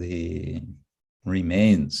the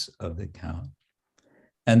remains of the cow?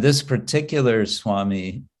 And this particular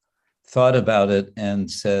Swami thought about it and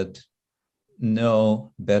said,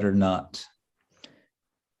 no, better not.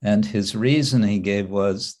 And his reason he gave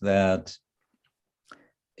was that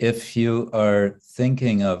if you are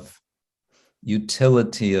thinking of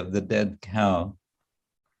utility of the dead cow,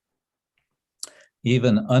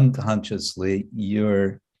 even unconsciously,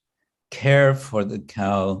 your care for the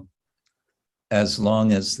cow, as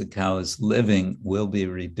long as the cow is living, will be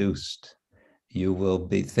reduced. You will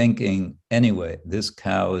be thinking, anyway, this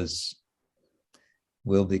cow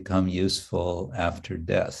will become useful after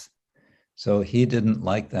death. So he didn't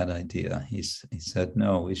like that idea. He said,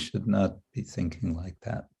 no, we should not be thinking like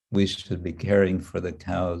that. We should be caring for the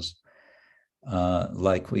cows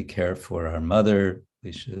like we care for our mother.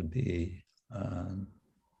 We should be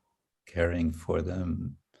caring for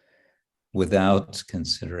them without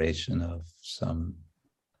consideration of some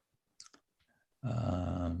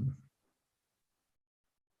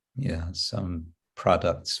some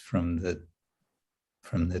products from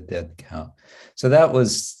the dead cow. So that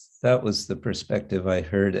was the perspective I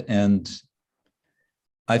heard, and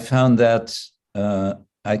I found that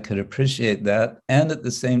I could appreciate that, and at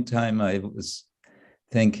the same time I was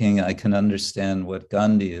thinking I can understand what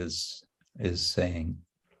Gandhi is saying.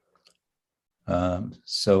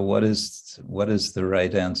 So what is the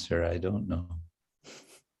right answer? I don't know.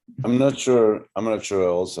 I'm not sure.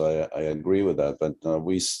 Also, I agree with that, but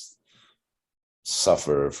we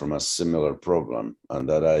suffer from a similar problem, and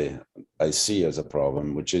that I see as a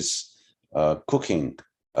problem, which is cooking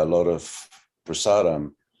a lot of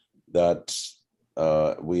prasadam that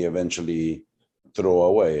we eventually throw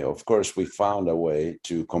away. Of course, we found a way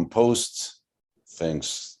to compost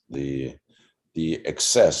things, the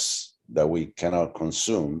excess that we cannot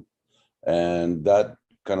consume, and that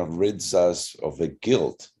kind of rids us of the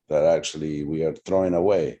guilt that actually we are throwing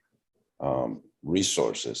away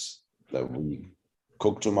resources that we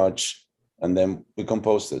cook too much and then we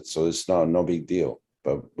compost it. So it's no big deal,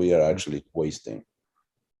 but we are actually wasting.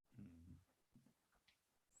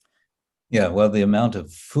 Yeah, well, the amount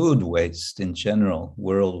of food waste in general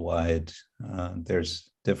worldwide,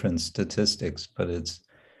 there's different statistics, but it's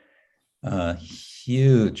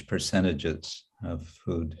huge percentages of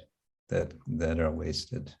food that are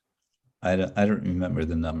wasted. I don't remember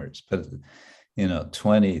the numbers, but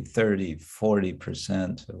 20, 30,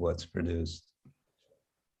 40% of what's produced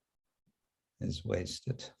is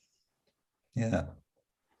wasted. Yeah.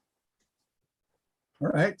 All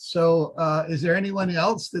right. So is there anyone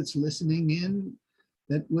else that's listening in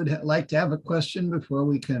that would like to have a question before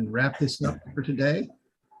we can wrap this up for today?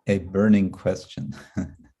 A burning question.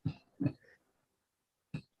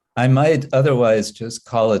 I might otherwise just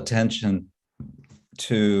call attention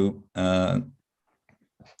to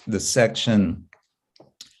the section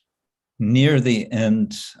near the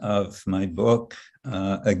end of my book,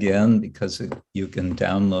 again, because you can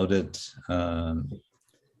download it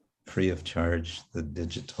free of charge, the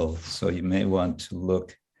digital. So you may want to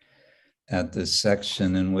look at this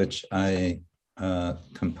section in which I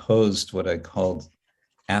composed what I called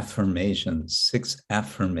affirmations, 6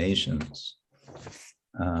 affirmations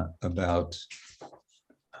about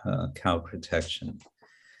cow protection,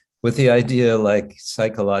 with the idea like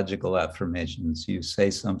psychological affirmations. You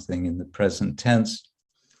say something in the present tense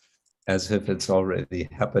as if it's already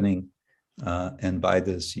happening, and by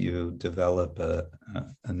this you develop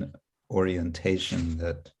an orientation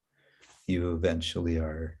that you eventually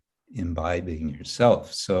are imbibing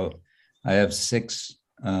yourself. So I have six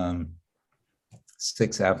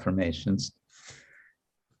affirmations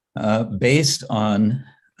based on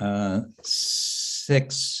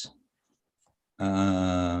six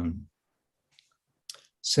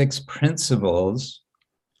principles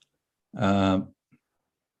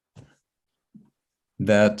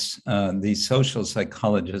that the social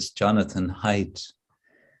psychologist Jonathan Haidt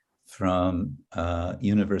from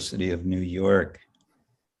University of New York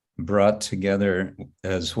brought together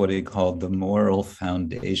as what he called the moral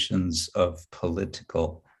foundations of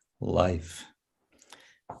political life.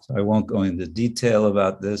 So I won't go into detail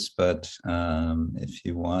about this, but if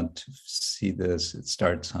you want to see this, it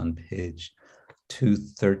starts on page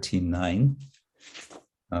 239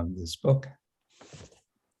 of this book.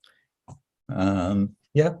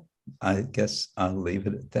 Yeah, I guess I'll leave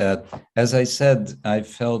it at that. As I said, I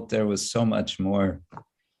felt there was so much more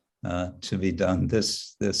to be done.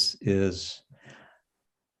 This is,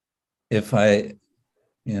 if I,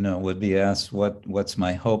 would be asked what's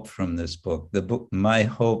my hope from this book. My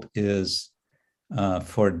hope is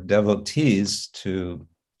for devotees to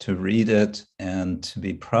read it and to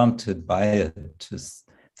be prompted by it, to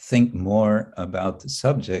think more about the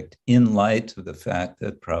subject in light of the fact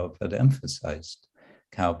that Prabhupada emphasized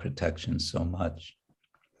cow protection so much.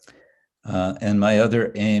 And my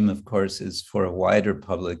other aim, of course, is for a wider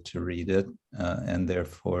public to read it, and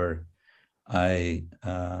therefore I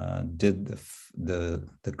did the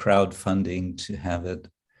crowdfunding to have it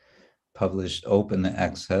published open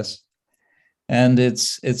access, and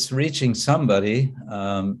it's reaching somebody.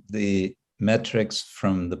 The metrics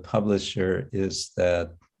from the publisher is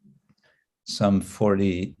that some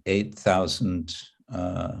 48,000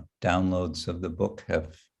 downloads of the book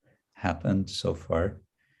have happened so far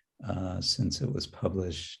since it was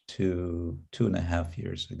published 2.5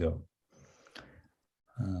 years ago.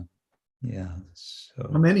 Yeah. So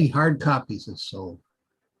How many hard copies have sold?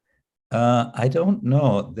 I don't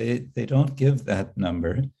know. They don't give that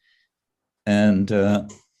number, and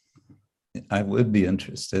I would be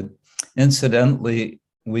interested. Incidentally,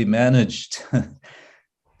 we managed.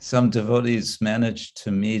 Some devotees managed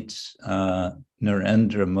to meet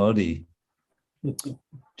Narendra Modi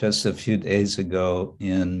just a few days ago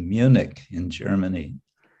in Munich, in Germany,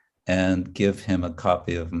 and give him a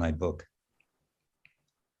copy of my book.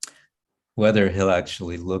 Whether he'll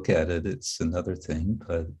actually look at it, it's another thing,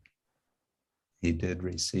 but he did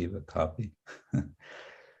receive a copy.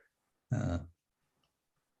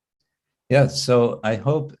 Yeah, so I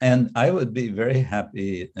hope, and I would be very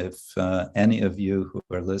happy if any of you who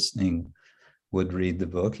are listening would read the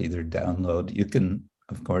book, either download. You can,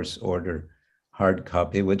 of course, order hard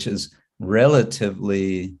copy, which is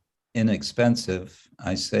relatively inexpensive,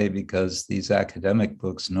 I say, because these academic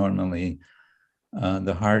books normally,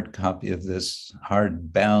 the hard copy of this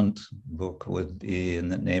hard-bound book would be in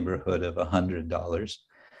the neighborhood of $100,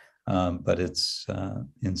 but it's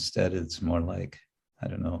instead it's more like, I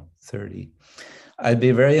don't know, 30. I'd be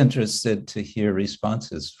very interested to hear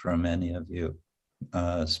responses from any of you,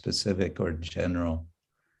 specific or general,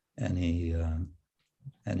 any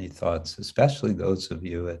thoughts, especially those of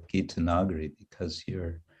you at Gita Nagari, because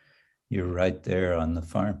you're right there on the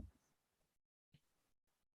farm.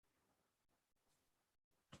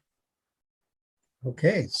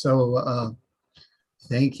 Okay, so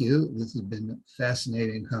thank you. This has been a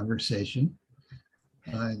fascinating conversation.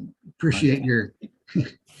 I appreciate your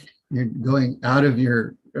going out of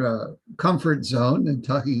your comfort zone and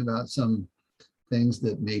talking about some things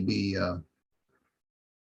that maybe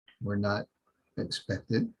were not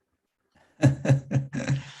expected.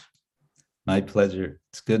 My pleasure.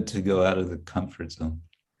 It's good to go out of the comfort zone.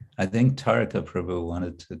 I think Tarika Prabhu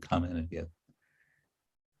wanted to comment again.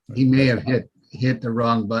 He may have hit the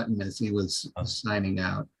wrong button as he was signing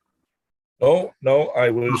out. Oh, no, I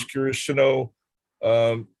was curious to know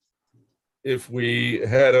if we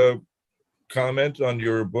had a comment on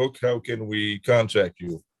your book, how can we contact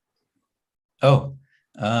you? Oh,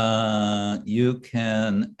 you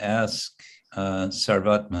can ask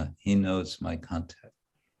Sarvatma. He knows my contact.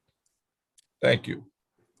 Thank you.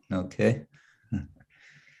 Okay.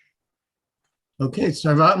 Okay,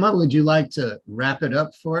 Sarvatma, would you like to wrap it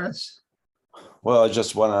up for us? Well, I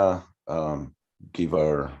just want to give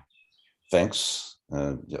our thanks,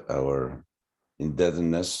 our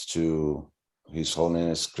indebtedness to His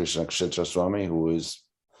Holiness Krishna Kshetra Swami, who is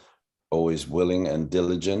always willing and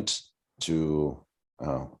diligent to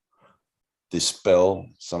dispel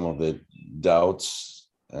some of the doubts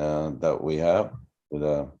that we have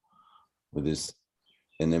with this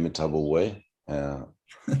inimitable way.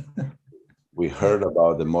 we heard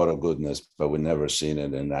about the moral goodness, but we never seen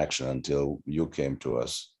it in action until you came to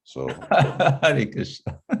us. So Hare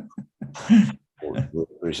Krishna. we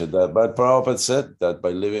appreciate that. But Prabhupada said that by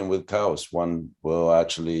living with cows, one will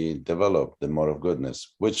actually develop the moral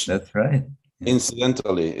goodness, which That's right.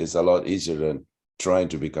 incidentally is a lot easier than trying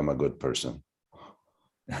to become a good person.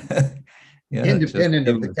 Yeah, Independent just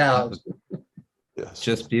be of the with- cows. Yes.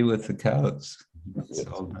 Just be with the cows. It's Yes.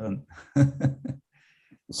 all done.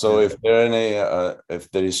 So if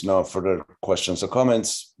there is no further questions or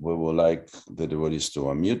comments, we would like the devotees to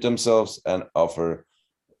unmute themselves and offer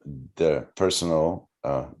their personal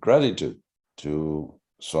gratitude to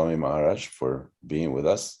Swami Maharaj for being with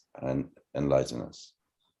us and enlightening us.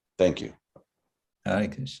 Thank you. Hare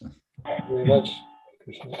Krishna. Very much.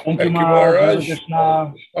 Thank you, Maharaj.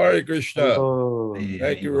 Maharaj. Hare Krishna. Oh,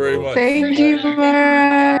 Thank you very much. Thank you,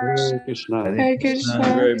 Maharaj. Hare Krishna. Hare Krishna.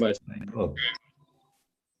 Thank you very much.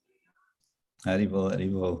 Haribol,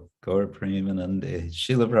 Haribol, Gaur Premanande,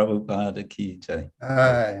 Srila Prabhupada ki jai.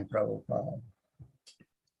 Hi, Prabhupada.